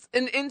 And it's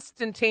an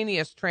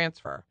instantaneous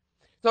transfer.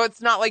 So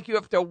it's not like you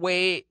have to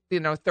wait,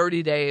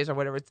 30 days or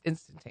whatever. It's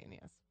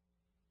instantaneous.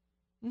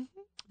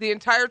 The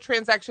entire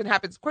transaction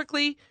happens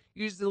quickly,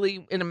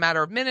 usually in a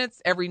matter of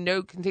minutes. Every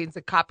node contains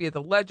a copy of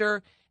the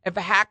ledger. If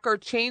a hacker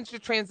changed the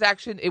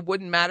transaction, it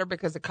wouldn't matter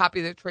because a copy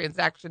of the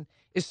transaction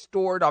is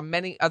stored on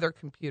many other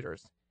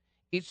computers.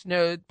 Each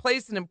node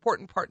plays an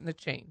important part in the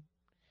chain.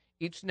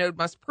 Each node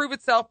must prove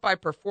itself by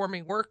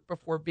performing work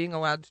before being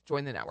allowed to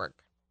join the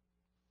network.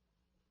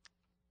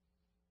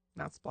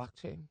 That's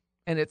blockchain.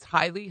 And it's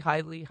highly,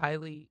 highly,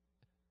 highly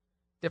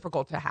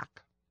difficult to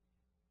hack.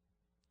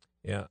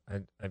 Yeah,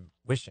 I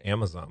wish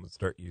Amazon would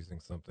start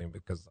using something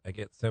because I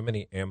get so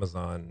many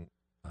Amazon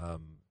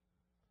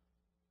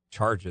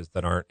charges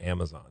that aren't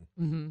Amazon.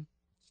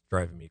 It's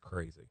driving me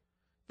crazy.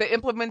 The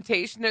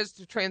implementation is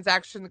to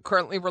transaction that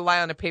currently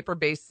rely on a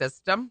paper-based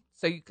system,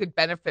 so you could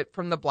benefit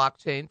from the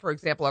blockchain. For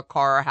example, a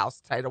car or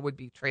house title would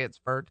be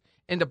transferred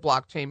into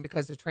blockchain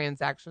because the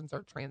transactions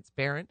are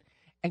transparent,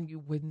 and you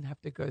wouldn't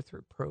have to go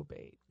through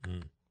probate.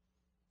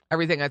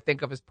 Everything I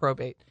think of is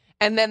probate.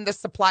 And then the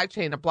supply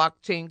chain, a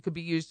blockchain could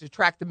be used to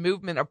track the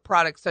movement of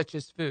products such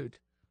as food.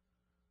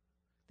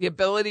 The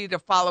ability to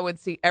follow and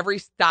see every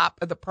stop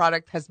of the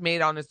product has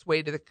made on its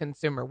way to the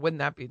consumer. Wouldn't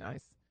that be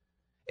nice?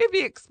 It'd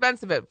be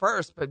expensive at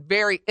first, but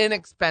very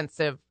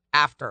inexpensive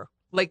after.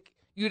 Like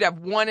you'd have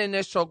one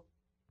initial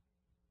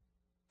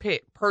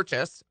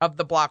purchase of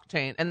the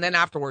blockchain, and then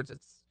afterwards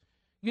it's,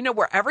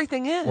 where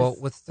everything is. Well,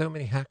 with so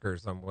many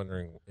hackers, I'm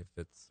wondering if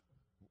it's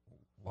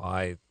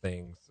why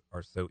things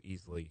are so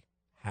easily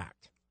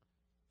hacked.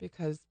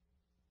 Because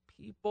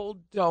people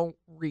don't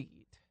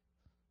read.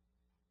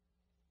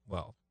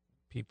 Well,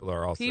 people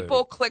are also...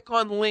 People click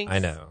on links. I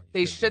know.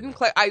 They shouldn't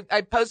click.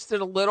 I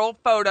posted a little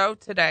photo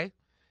today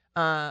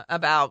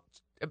about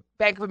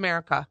Bank of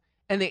America,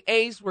 and the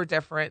A's were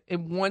different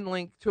in one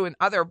link to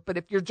another. But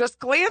if you're just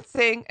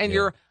glancing and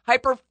you're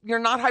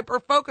not hyper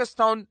focused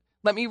on,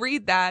 let me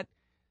read that,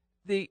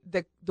 the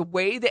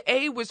way the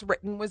A was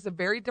written was a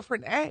very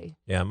different A.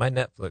 Yeah, my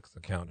Netflix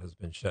account has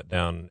been shut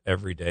down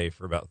every day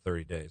for about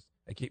 30 days.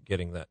 I keep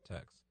getting that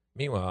text.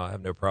 Meanwhile, I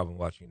have no problem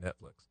watching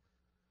Netflix.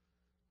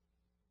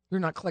 You're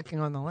not clicking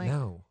on the link.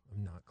 No,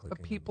 I'm not clicking.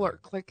 But people are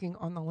clicking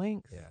on the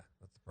links. Yeah,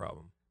 that's the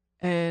problem.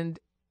 And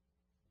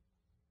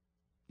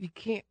you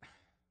can't.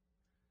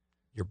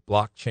 Your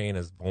blockchain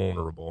is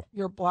vulnerable.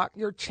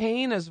 Your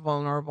chain is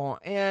vulnerable,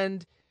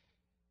 and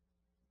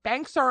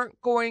banks aren't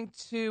going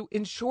to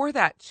insure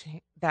that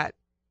that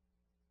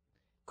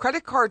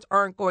credit cards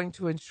aren't going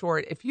to insure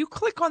it. If you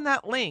click on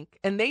that link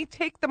and they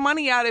take the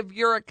money out of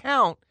your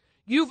account,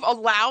 you've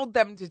allowed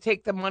them to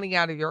take the money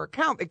out of your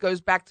account. It goes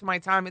back to my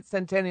time at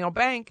Centennial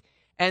Bank,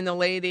 and the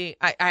lady,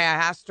 I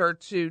asked her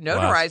to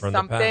notarize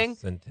something,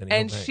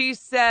 and she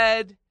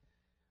said,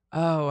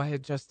 "Oh, I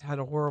had just had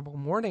a horrible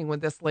morning when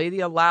this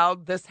lady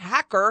allowed this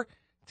hacker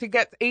to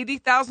get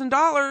 $80,000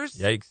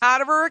 Yikes.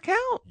 out of her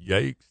account.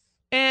 Yikes.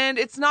 And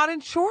it's not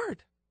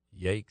insured.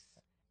 Yikes.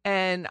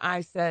 And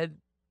I said,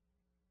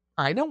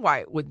 I know why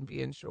it wouldn't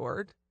be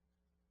insured.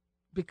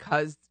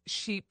 Because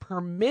she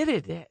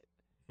permitted it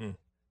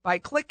by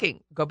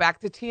clicking. Go back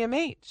to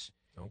TMH.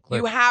 Don't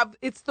click.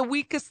 It's the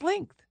weakest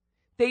link.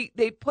 They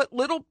put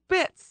little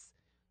bits,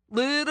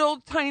 little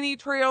tiny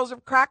trails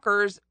of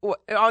crackers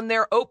on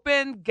their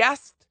open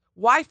guest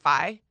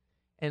Wi-Fi.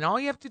 And all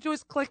you have to do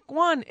is click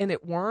one and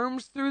it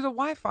worms through the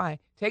Wi-Fi.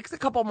 Takes a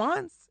couple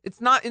months. It's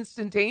not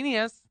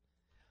instantaneous.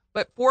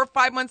 But 4 or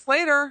 5 months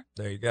later,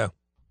 There you go.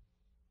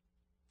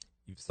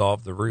 You've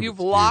solved the Rubik's you've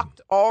Cube.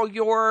 locked all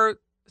your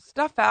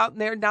stuff out,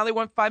 and now they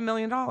want $5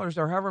 million or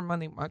however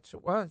much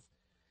it was.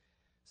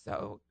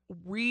 So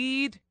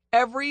read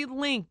every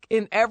link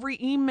in every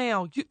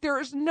email. There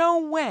is no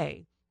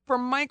way for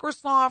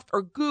Microsoft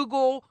or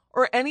Google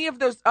or any of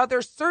those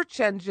other search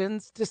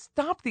engines to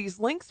stop these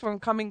links from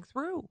coming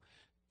through.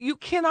 You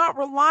cannot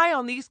rely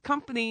on these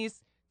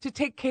companies to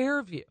take care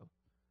of you.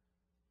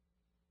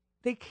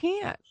 They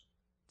can't.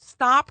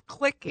 Stop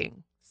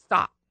clicking.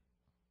 Stop.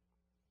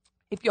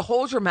 If you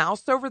hold your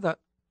mouse over the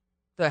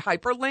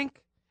hyperlink,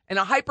 and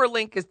a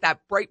hyperlink is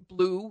that bright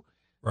blue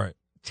Right.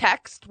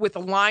 text with a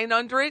line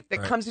under it that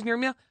Right. comes in your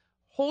email,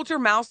 hold your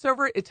mouse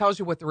over it. It tells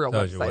you what the real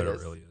Tells website you what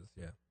is. it really is.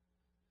 Yeah.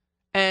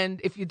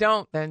 And if you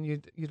don't, then you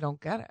don't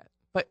get it.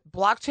 But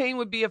blockchain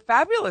would be a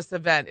fabulous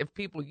event if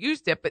people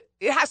used it, but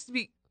it has to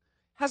be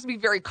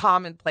very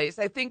commonplace.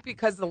 I think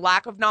because the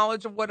lack of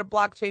knowledge of what a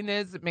blockchain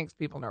is, it makes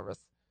people nervous.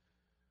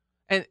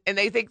 And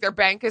they think their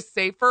bank is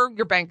safer.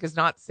 Your bank is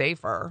not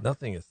safer.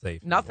 Nothing is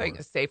safe. Nothing anymore.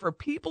 is safer.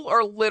 People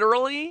are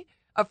literally,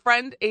 a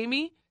friend,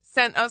 Amy,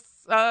 sent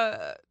us,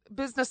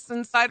 Business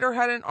Insider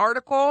had an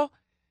article.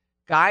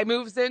 Guy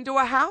moves into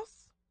a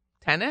house,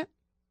 tenant,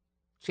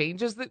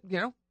 changes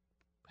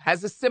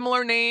has a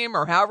similar name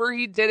or however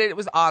he did it. It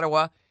was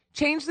Ottawa.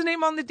 Changed the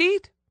name on the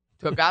deed.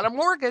 Took out a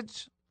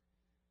mortgage.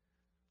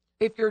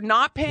 If you're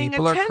not paying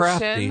People are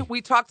crafty. attention,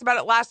 we talked about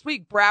it last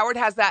week. Broward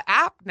has that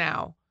app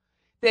now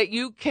that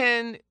you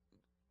can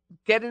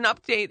get an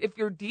update if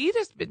your deed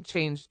has been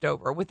changed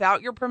over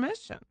without your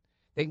permission.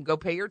 They can go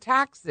pay your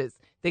taxes.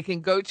 They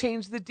can go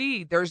change the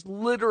deed. There's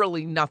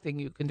literally nothing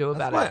you can do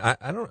about That's it. why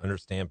I don't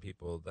understand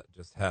people that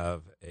just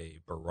have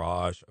a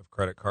barrage of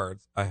credit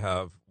cards. I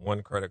have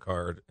one credit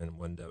card and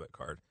one debit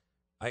card.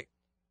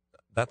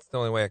 That's the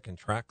only way I can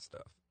track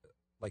stuff.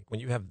 Like when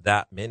you have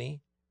that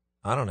many,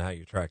 I don't know how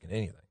you're tracking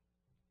anything.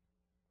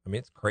 I mean,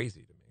 it's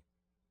crazy to me.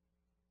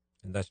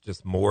 And that's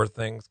just more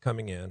things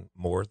coming in,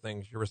 more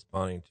things you're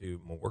responding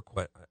to, more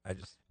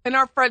And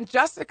our friend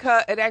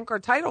Jessica at Anchor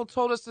Title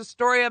told us a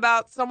story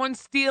about someone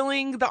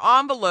stealing the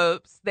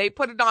envelopes. They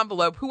put an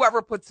envelope,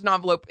 whoever puts an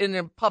envelope in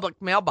a public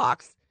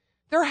mailbox,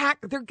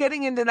 they're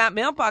getting into that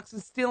mailbox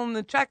and stealing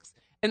the checks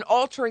and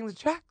altering the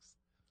checks.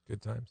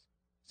 good times.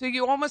 So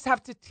you almost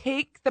have to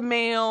take the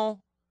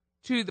mail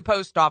to the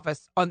post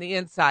office on the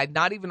inside,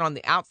 not even on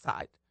the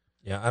outside.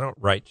 Yeah, I don't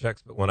write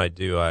checks, but when I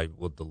do, I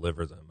will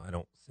deliver them. I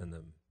don't send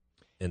them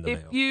in the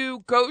If mail.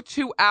 you go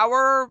to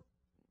our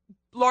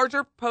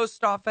larger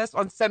post office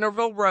on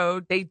Centerville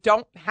Road, they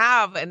don't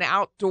have an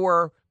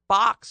outdoor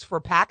box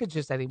for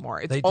packages anymore.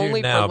 It's They do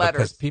only now for letters.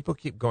 because people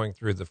keep going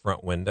through the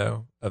front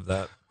window of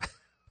that.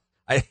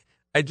 I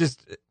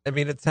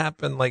mean, it's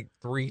happened like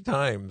 3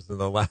 times in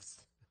the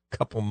last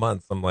couple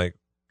months. I'm like,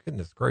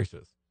 goodness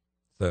gracious.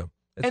 So,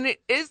 And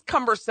it is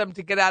cumbersome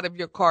to get out of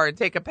your car and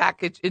take a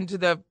package into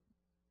the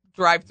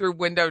drive-through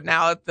window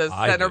now at the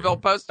I do. Centerville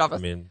post office.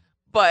 I mean,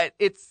 But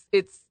it's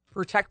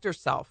protect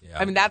yourself. Yeah.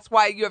 I mean, that's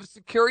why you have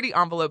security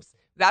envelopes.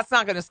 That's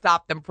not going to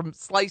stop them from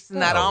slicing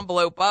that No.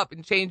 envelope up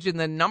and changing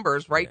the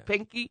numbers, right, Yeah.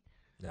 Pinky?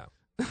 no.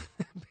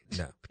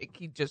 No.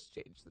 Pinky just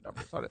changed the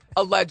numbers on it.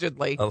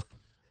 Allegedly. Oh,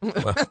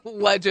 well.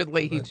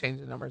 Allegedly, he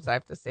changed the numbers. I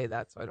have to say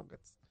that so I don't get.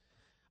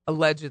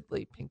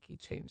 Allegedly, Pinky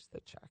changed the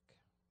check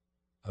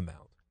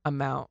amount.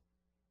 Yeah.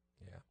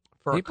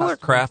 For a People are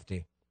customer.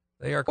 crafty.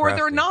 They are Or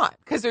crafty. they're not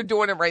because they're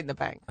doing it right in the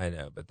bank. I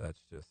know, but that's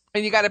just.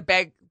 And you got to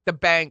beg the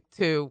bank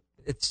to.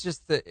 It's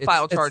just that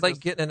File it's charges. like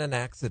getting in an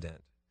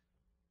accident.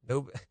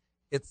 No,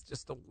 it's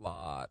just a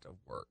lot of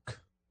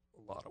work.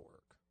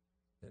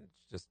 And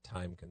it's just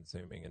time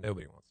consuming, and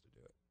nobody wants to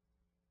do it.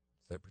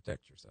 So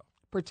protect yourself.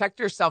 Protect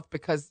yourself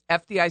because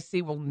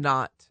FDIC will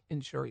not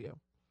insure you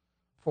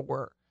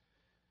for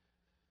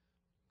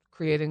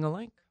creating a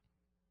link.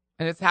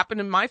 And it's happened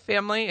in my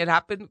family. It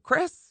happened,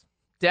 Chris,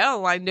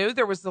 Dell. I knew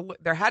there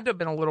had to have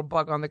been a little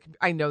bug on the.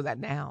 I know that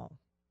now,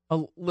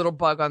 a little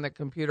bug on the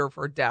computer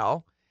for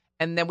Dell,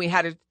 and then we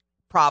had a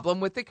problem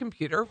with the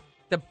computer.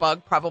 The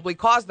bug probably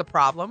caused the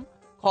problem.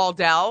 Call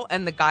Dell,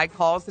 and the guy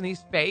calls and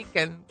he's fake,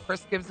 and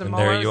Chris gives him And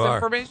all there his you are.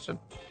 information.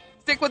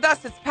 Stick with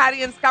us. It's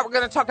Patty and Scott. We're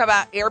going to talk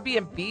about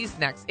Airbnbs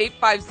next.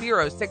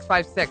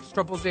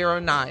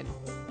 850-656-0009.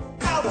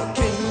 Our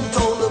king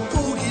told the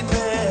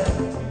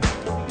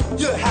boogeyman,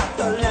 you have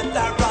to let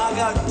that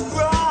rocket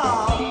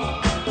drop.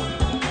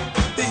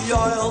 The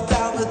oil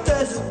down the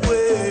desert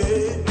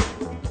way,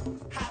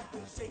 have to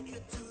shake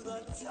it to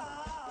the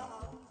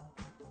top.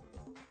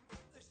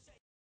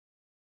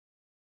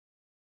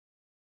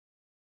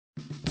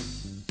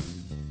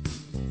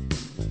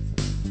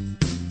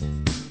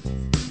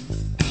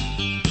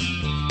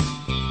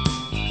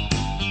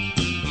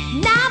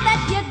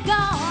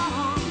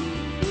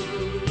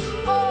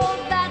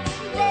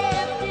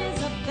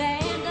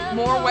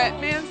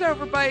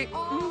 overbite.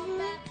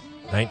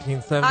 Mhm.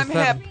 1977. I'm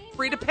hip.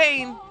 Free to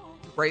Pain.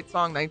 Great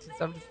song,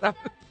 1977.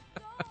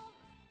 I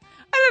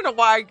don't know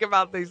why I give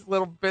out these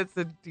little bits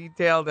of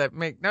detail that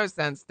make no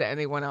sense to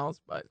anyone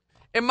else, but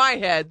in my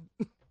head,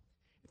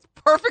 it's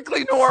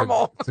perfectly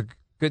normal. It's a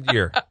good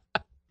year.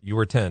 You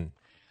were 10.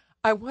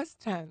 I was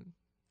 10.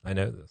 I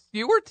know this.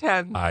 You were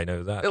 10. I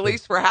know that. At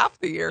least for half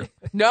the year.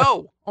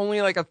 No,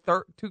 only like a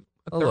third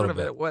little of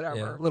bit. it, whatever.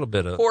 Yeah, a little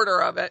bit of.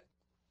 Quarter of it.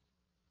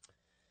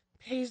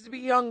 Pays to be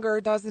younger,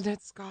 doesn't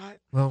it, Scott?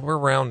 Well, we're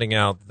rounding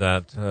out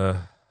that.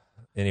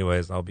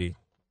 Anyways, I'll be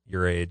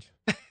your age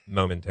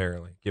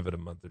momentarily. Give it a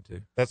month or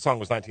two. That song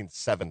was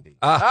 1970.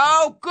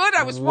 Oh, good.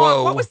 I was Whoa.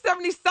 wrong. What was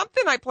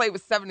 70-something I played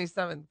with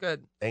 77?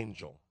 Good.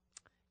 Angel.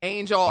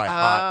 Angel. By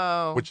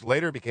Hot, Oh. which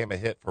later became a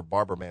hit for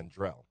Barbara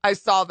Mandrell. I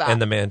saw that.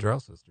 And the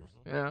Mandrell sisters.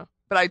 Yeah.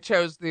 But I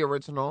chose the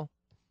original.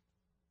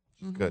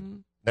 Which is good.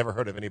 Mhm. Never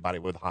heard of anybody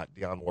with Hot.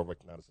 Dionne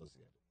Warwick not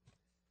associated.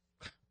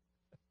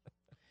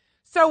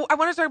 So I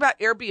want to talk about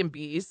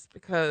Airbnbs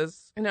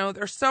because,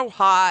 they're so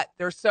hot.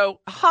 They're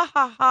so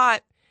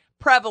hot,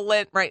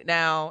 prevalent right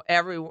now.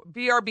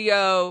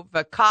 VRBO,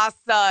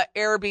 Vacasa,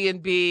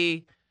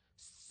 Airbnb,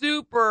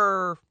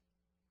 super.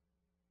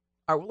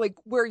 Like,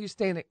 where are you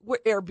staying at?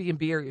 What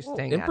Airbnb are you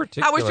staying in at?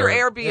 particular, How was your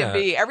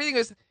Airbnb? yeah. Everything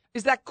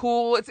is that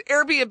cool? It's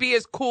Airbnb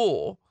is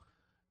cool.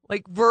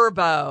 Like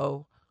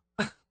Verbo.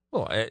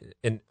 Well,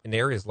 in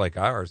areas like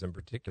ours in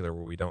particular,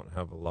 where we don't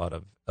have a lot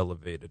of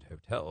elevated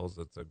hotels,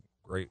 it's a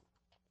great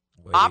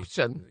way.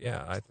 Option.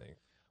 Yeah, I think.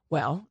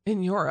 Well,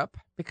 in Europe,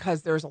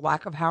 because there's a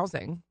lack of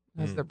housing,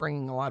 as they're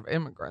bringing a lot of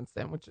immigrants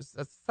in, which is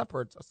a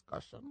separate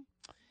discussion.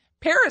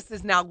 Paris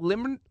is now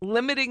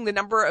limiting the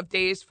number of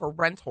days for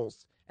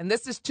rentals, and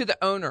this is to the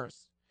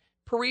owners.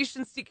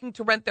 Parisians seeking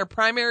to rent their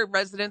primary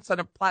residence on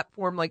a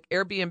platform like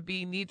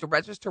Airbnb need to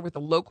register with a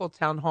local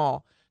town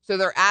hall, so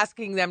they're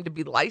asking them to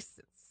be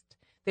licensed.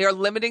 They are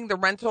limiting the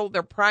rental of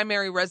their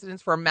primary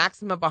residence for a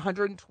maximum of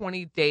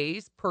 120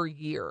 days per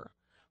year.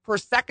 For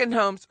second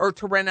homes or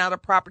to rent out a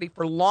property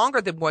for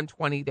longer than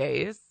 120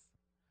 days,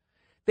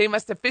 they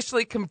must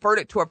officially convert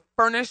it to a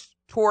furnished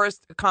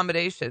tourist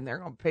accommodation. They're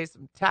going to pay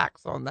some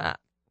tax on that.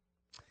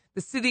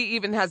 The city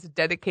even has a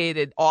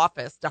dedicated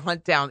office to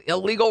hunt down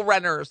illegal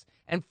renters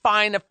and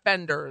fine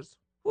offenders.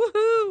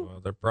 Woohoo! Well,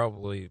 they're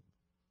probably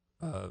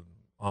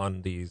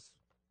on these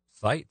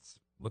sites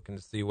looking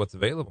to see what's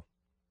available.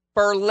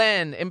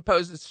 Berlin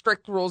imposes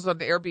strict rules on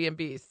the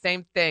Airbnb.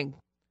 Same thing.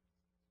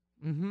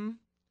 Mm-hmm.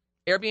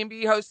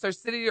 Airbnb hosts or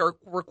city are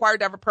required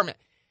to have a permit.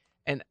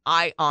 And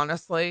I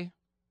honestly,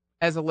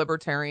 as a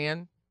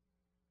libertarian,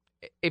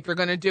 if you're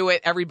going to do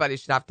it, everybody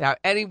should have to have,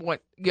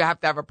 you have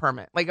to have a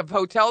permit. Like if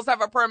hotels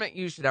have a permit,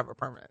 you should have a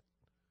permit.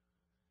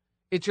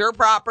 It's your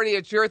property,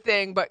 it's your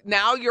thing, but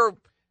now you're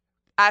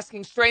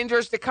asking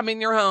strangers to come in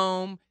your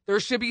home.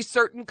 There should be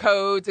certain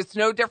codes. It's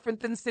no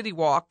different than City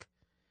Walk.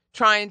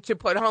 Trying to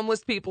put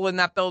homeless people in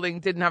that building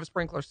didn't have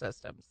sprinkler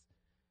systems.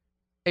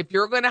 If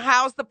you're going to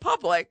house the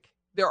public,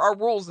 there are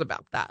rules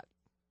about that.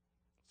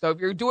 So if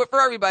you do it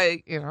for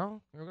everybody,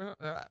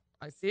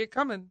 I see it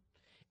coming.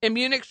 In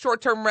Munich,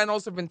 short-term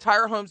rentals of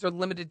entire homes are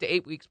limited to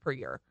 8 weeks per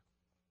year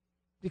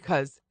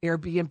because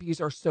Airbnbs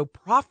are so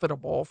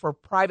profitable for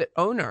private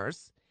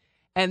owners.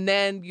 And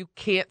then you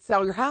can't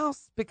sell your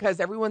house because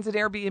everyone's at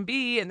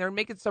Airbnb and they're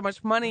making so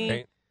much money.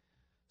 Right.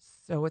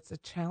 So it's a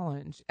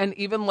challenge. And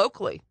even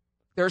locally,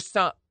 there's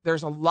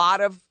a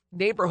lot of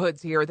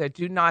neighborhoods here that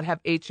do not have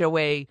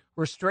HOA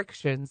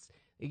restrictions.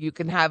 You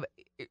can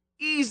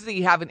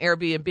easily have an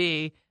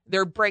Airbnb.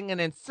 They're bringing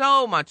in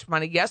so much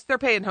money. Yes, they're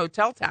paying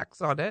hotel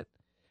tax on it.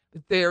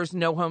 But there's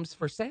no homes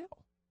for sale.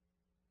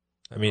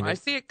 I mean, I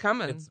see it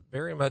coming. It's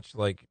very much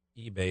like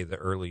eBay the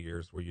early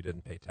years where you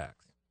didn't pay tax.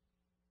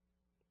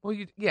 Well,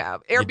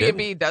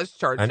 Airbnb does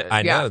charge it.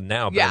 I Yeah. know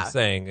now, but Yeah. I'm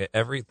saying that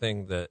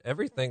everything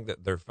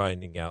that they're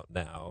finding out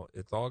now,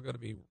 it's all going to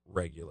be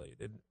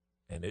regulated,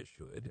 and it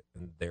should,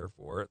 and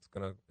therefore it's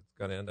gonna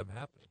end up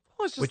happening.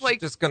 Well, it's just Which like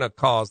is just going to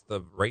cause the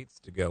rates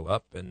to go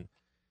up, and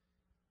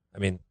I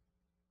mean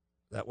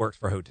that works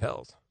for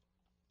hotels.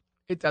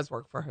 it does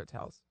work for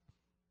hotels,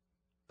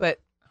 but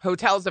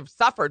hotels have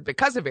suffered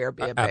because of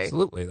Airbnb.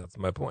 Absolutely, that's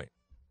my point.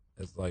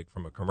 It's like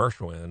from a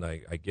commercial end, I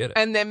get it.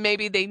 And then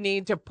maybe they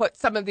need to put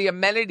some of the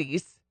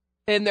amenities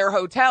in their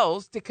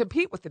hotels to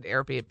compete with an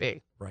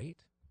Airbnb. Right?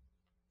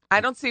 I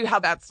don't see how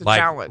that's a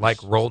challenge.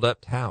 Like rolled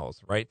up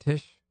towels, right,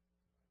 Tish?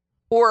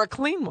 Or a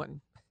clean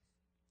one.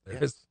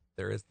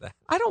 There is that.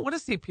 I don't want to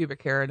see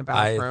pubic hair in a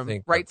I bathroom.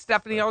 think Right, that's-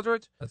 Stephanie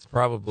Eldridge? That's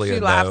probably She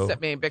a laughs no. at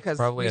me because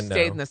Probably we a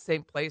stayed no. in the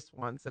same place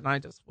once, and I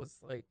just was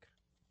like,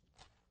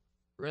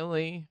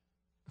 really?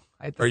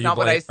 That's not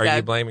what I said. Are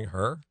you blaming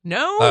her?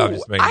 No, Oh,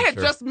 just making I had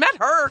sure. just met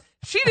her.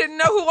 She didn't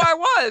know who I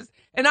was.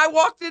 And I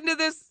walked into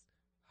this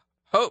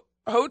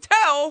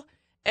hotel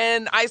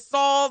and I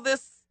saw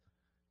this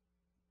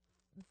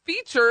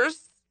features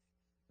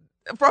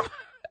from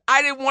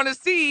I didn't want to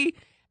see.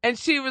 And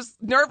she was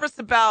nervous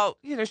about,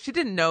 she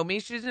didn't know me.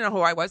 She didn't know who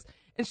I was.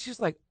 And she was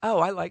like, oh,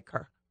 I like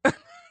her.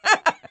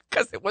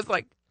 Because it was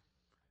like,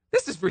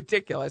 this is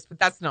ridiculous. But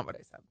that's not what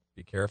I said.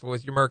 Be careful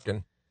with your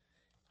merkin.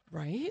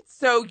 Right.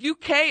 So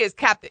UK has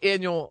capped the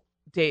annual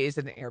days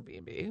in the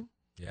Airbnb.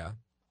 Yeah.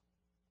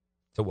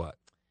 To what?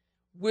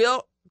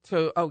 The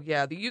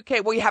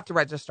UK. Well, you have to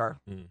register.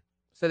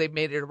 So they've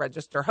made it a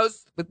register.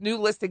 Hosts with new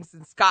listings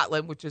in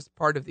Scotland, which is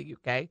part of the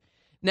UK,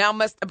 now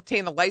must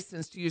obtain a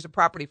license to use a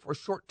property for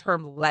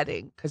short-term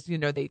letting because,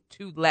 they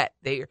to let.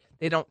 They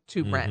don't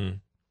to rent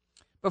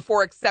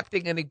before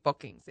accepting any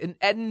bookings. In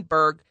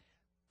Edinburgh,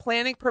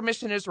 planning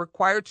permission is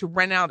required to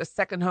rent out a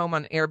second home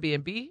on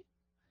Airbnb.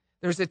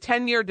 There's a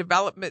 10-year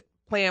development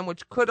plan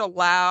which could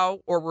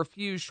allow or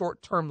refuse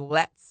short-term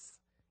lets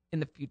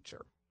in the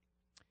future.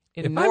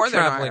 In If Northern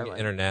I'm traveling Ireland,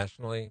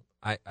 internationally,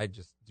 I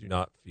just do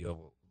not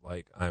feel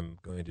like I'm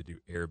going to do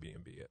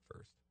Airbnb at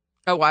first.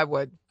 oh, I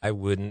would. I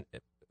wouldn't,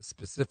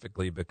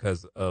 specifically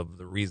because of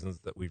the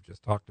reasons that we've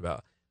just talked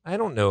about. I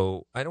don't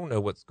know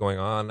what's going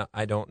on.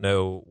 I don't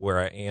know where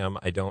I am.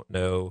 I don't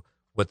know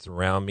what's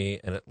around me.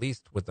 And at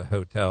least with a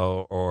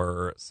hotel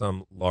or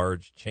some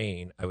large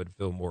chain, I would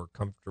feel more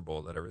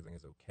comfortable that everything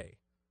is okay.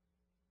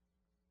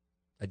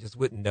 I just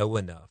wouldn't know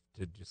enough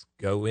to just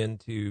go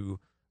into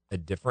a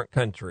different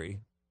country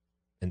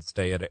and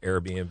stay at an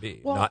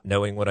Airbnb, Well, not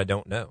knowing what I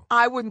don't know.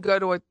 I wouldn't go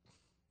to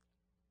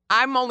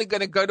I'm only going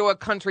to go to a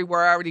country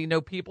where I already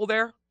know people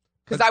there.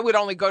 Because I would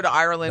only go to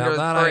Ireland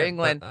Now or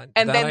England,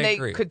 and that then I they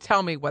agree. could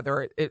tell me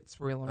whether it's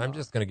real or not. I'm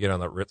just going to get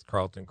on that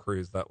Ritz-Carlton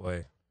cruise that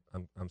way.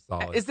 I'm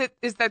solid. Is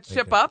that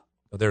ship Okay. up?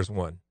 Oh, there's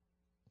one.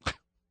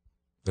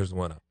 There's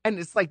one up. And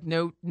it's like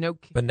no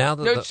But now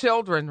that no the,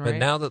 children, right? but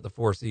now that the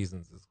Four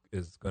Seasons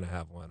is going to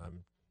have one,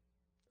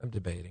 I'm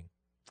debating.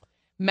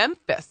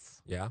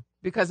 Memphis, Yeah.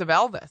 because of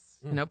Elvis.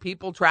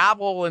 People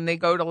travel and they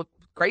go to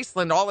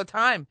Graceland all the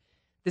time.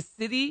 The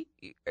city,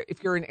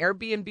 if you're an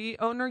Airbnb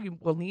owner, you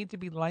will need to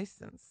be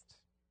licensed.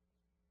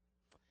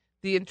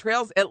 The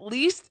entails at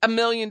least $1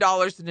 million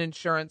in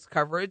insurance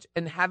coverage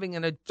and having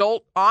an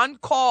adult on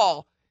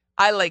call.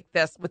 I like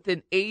this,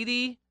 within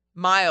 80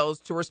 miles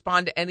to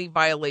respond to any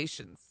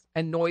violations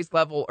and noise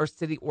level or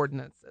city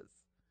ordinances.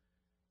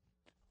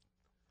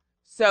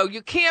 So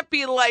you can't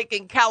be like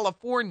in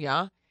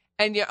California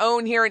and you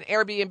own here an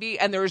Airbnb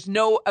and there's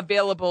no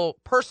available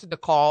person to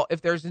call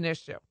if there's an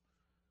issue.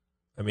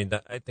 I mean,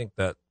 I think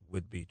that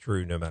would be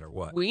true no matter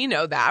what. We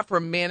know that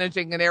from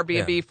managing an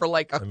Airbnb for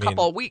like a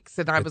couple of weeks,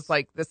 and I was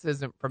like, this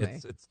isn't for me.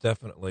 It's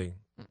definitely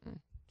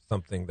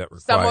something that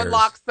requires... Someone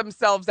locks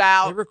themselves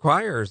out. It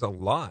requires a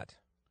lot.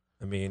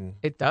 I mean...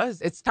 It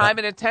does. It's time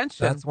and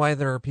attention. That's why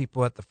there are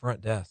people at the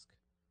front desk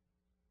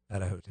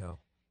at a hotel.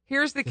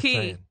 Here's the Just key.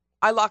 saying.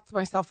 I locked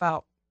myself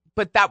out,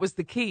 but that was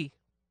the key.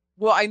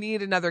 Well, I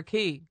need another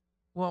key.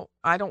 Well,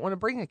 I don't want to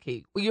bring a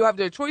key. Well, you have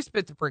the choice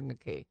but to bring a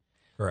key.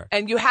 Correct.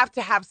 And you have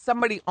to have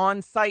somebody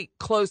on site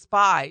close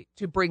by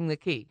to bring the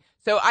key.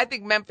 So I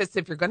think Memphis,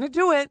 if you're going to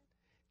do it,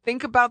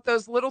 think about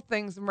those little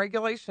things in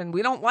regulation.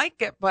 We don't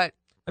like it, but...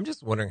 I'm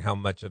just wondering how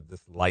much of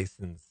this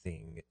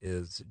licensing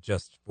is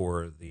just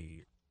for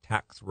the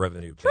tax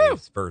revenue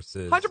base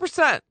versus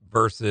 100%.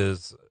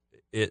 versus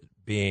it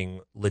being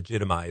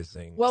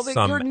legitimizing. Well,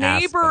 some your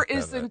neighbor aspect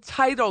is of it.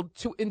 entitled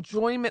to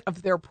enjoyment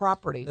of their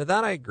property. Now,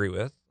 that I agree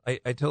with. I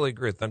totally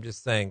agree with. I'm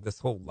just saying this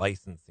whole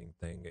licensing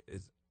thing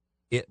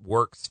it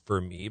works for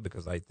me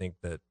because I think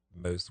that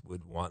most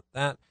would want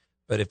that.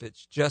 But if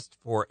it's just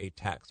for a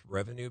tax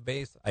revenue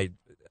base, I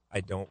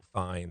don't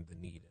find the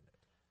need in it.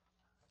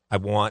 I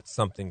want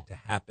something to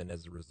happen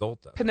as a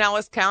result of it.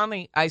 Pinellas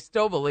County, I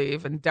still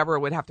believe, and Deborah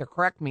would have to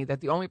correct me,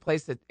 that the only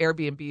place that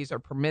Airbnbs are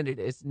permitted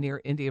is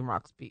near Indian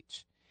Rocks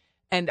Beach.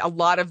 And a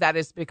lot of that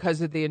is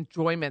because of the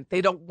enjoyment.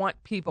 They don't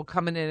want people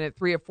coming in at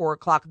 3 or 4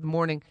 o'clock in the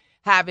morning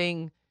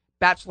having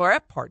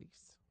bachelorette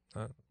parties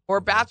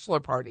or bachelor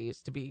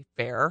parties, to be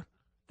fair.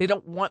 They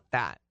don't want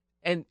that.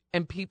 And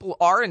people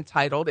are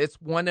entitled.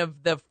 It's one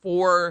of the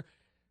 4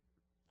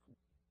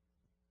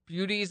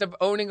 beauties of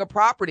owning a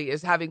property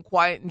is having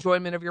quiet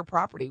enjoyment of your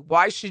property.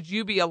 Why should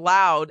you be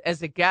allowed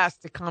as a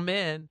guest to come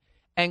in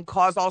and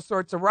cause all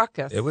sorts of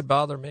ruckus? It would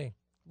bother me.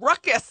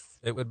 Ruckus.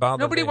 It would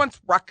bother Nobody me. wants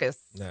ruckus.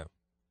 No.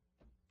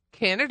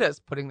 Canada's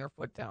putting their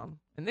foot down,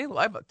 and they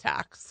love a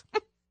tax.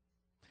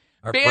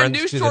 Our Ban friends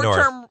new to the north.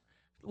 short-term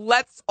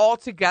lets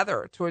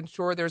altogether to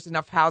ensure there's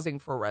enough housing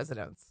for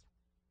residents.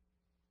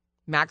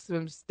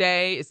 Maximum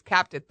stay is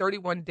capped at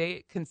 31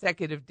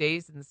 consecutive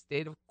days in the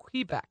state of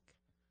Quebec.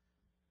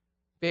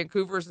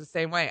 Vancouver's the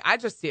same way. I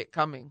just see it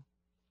coming.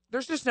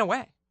 There's just no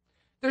way.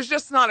 There's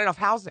just not enough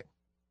housing.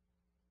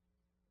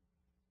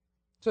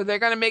 So they're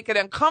going to make it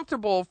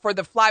uncomfortable for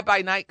the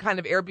fly-by-night kind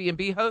of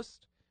Airbnb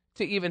host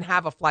to even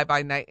have a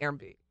fly-by-night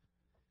Airbnb.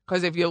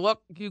 Because if you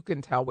look, you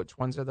can tell which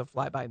ones are the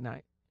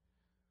fly-by-night.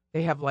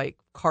 They have like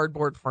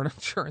cardboard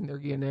furniture in their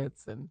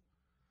units, and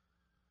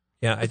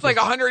it's like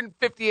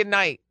 $150 a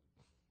night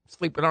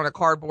sleeping on a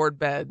cardboard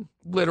bed,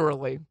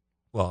 literally.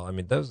 Well, I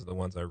mean, those are the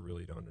ones I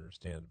really don't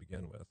understand to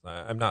begin with.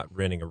 I'm not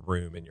renting a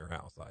room in your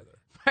house either.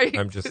 Right?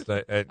 I'm just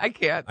I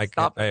can't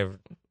stop.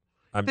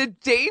 The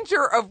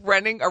danger of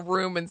renting a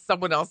room in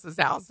someone else's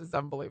house is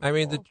unbelievable. I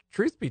mean, the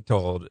truth be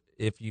told,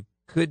 if you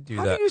could do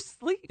How that, do you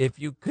sleep? if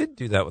you could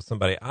do that with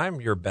somebody, I'm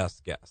your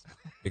best guest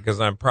because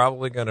I'm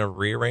probably going to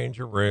rearrange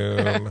your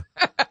room,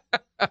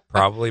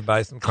 probably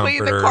buy some Clean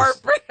comforters. the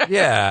carpet.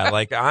 Yeah,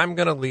 like I'm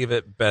going to leave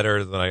it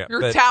better than I.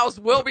 Your towels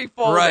will be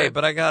folded. Right,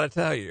 but I got to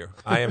tell you,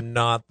 I am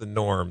not the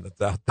norm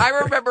that's out there. I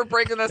remember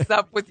bringing this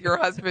up with your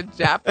husband,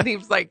 Jeff, and he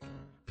was like,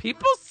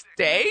 people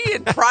stay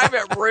in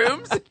private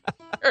rooms?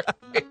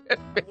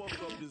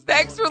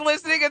 Thanks for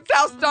listening. It's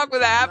House Talk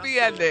with a happy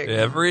ending.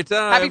 Every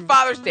time. Happy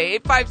Father's Day.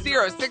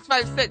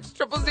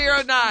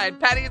 850-656-0009.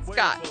 Patty and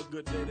Scott. For a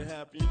good day to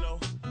happen, you know.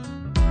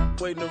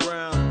 Waiting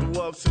around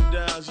through ups and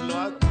downs, you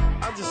know.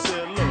 I just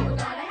said, look. We're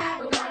gonna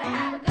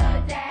have a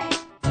good day.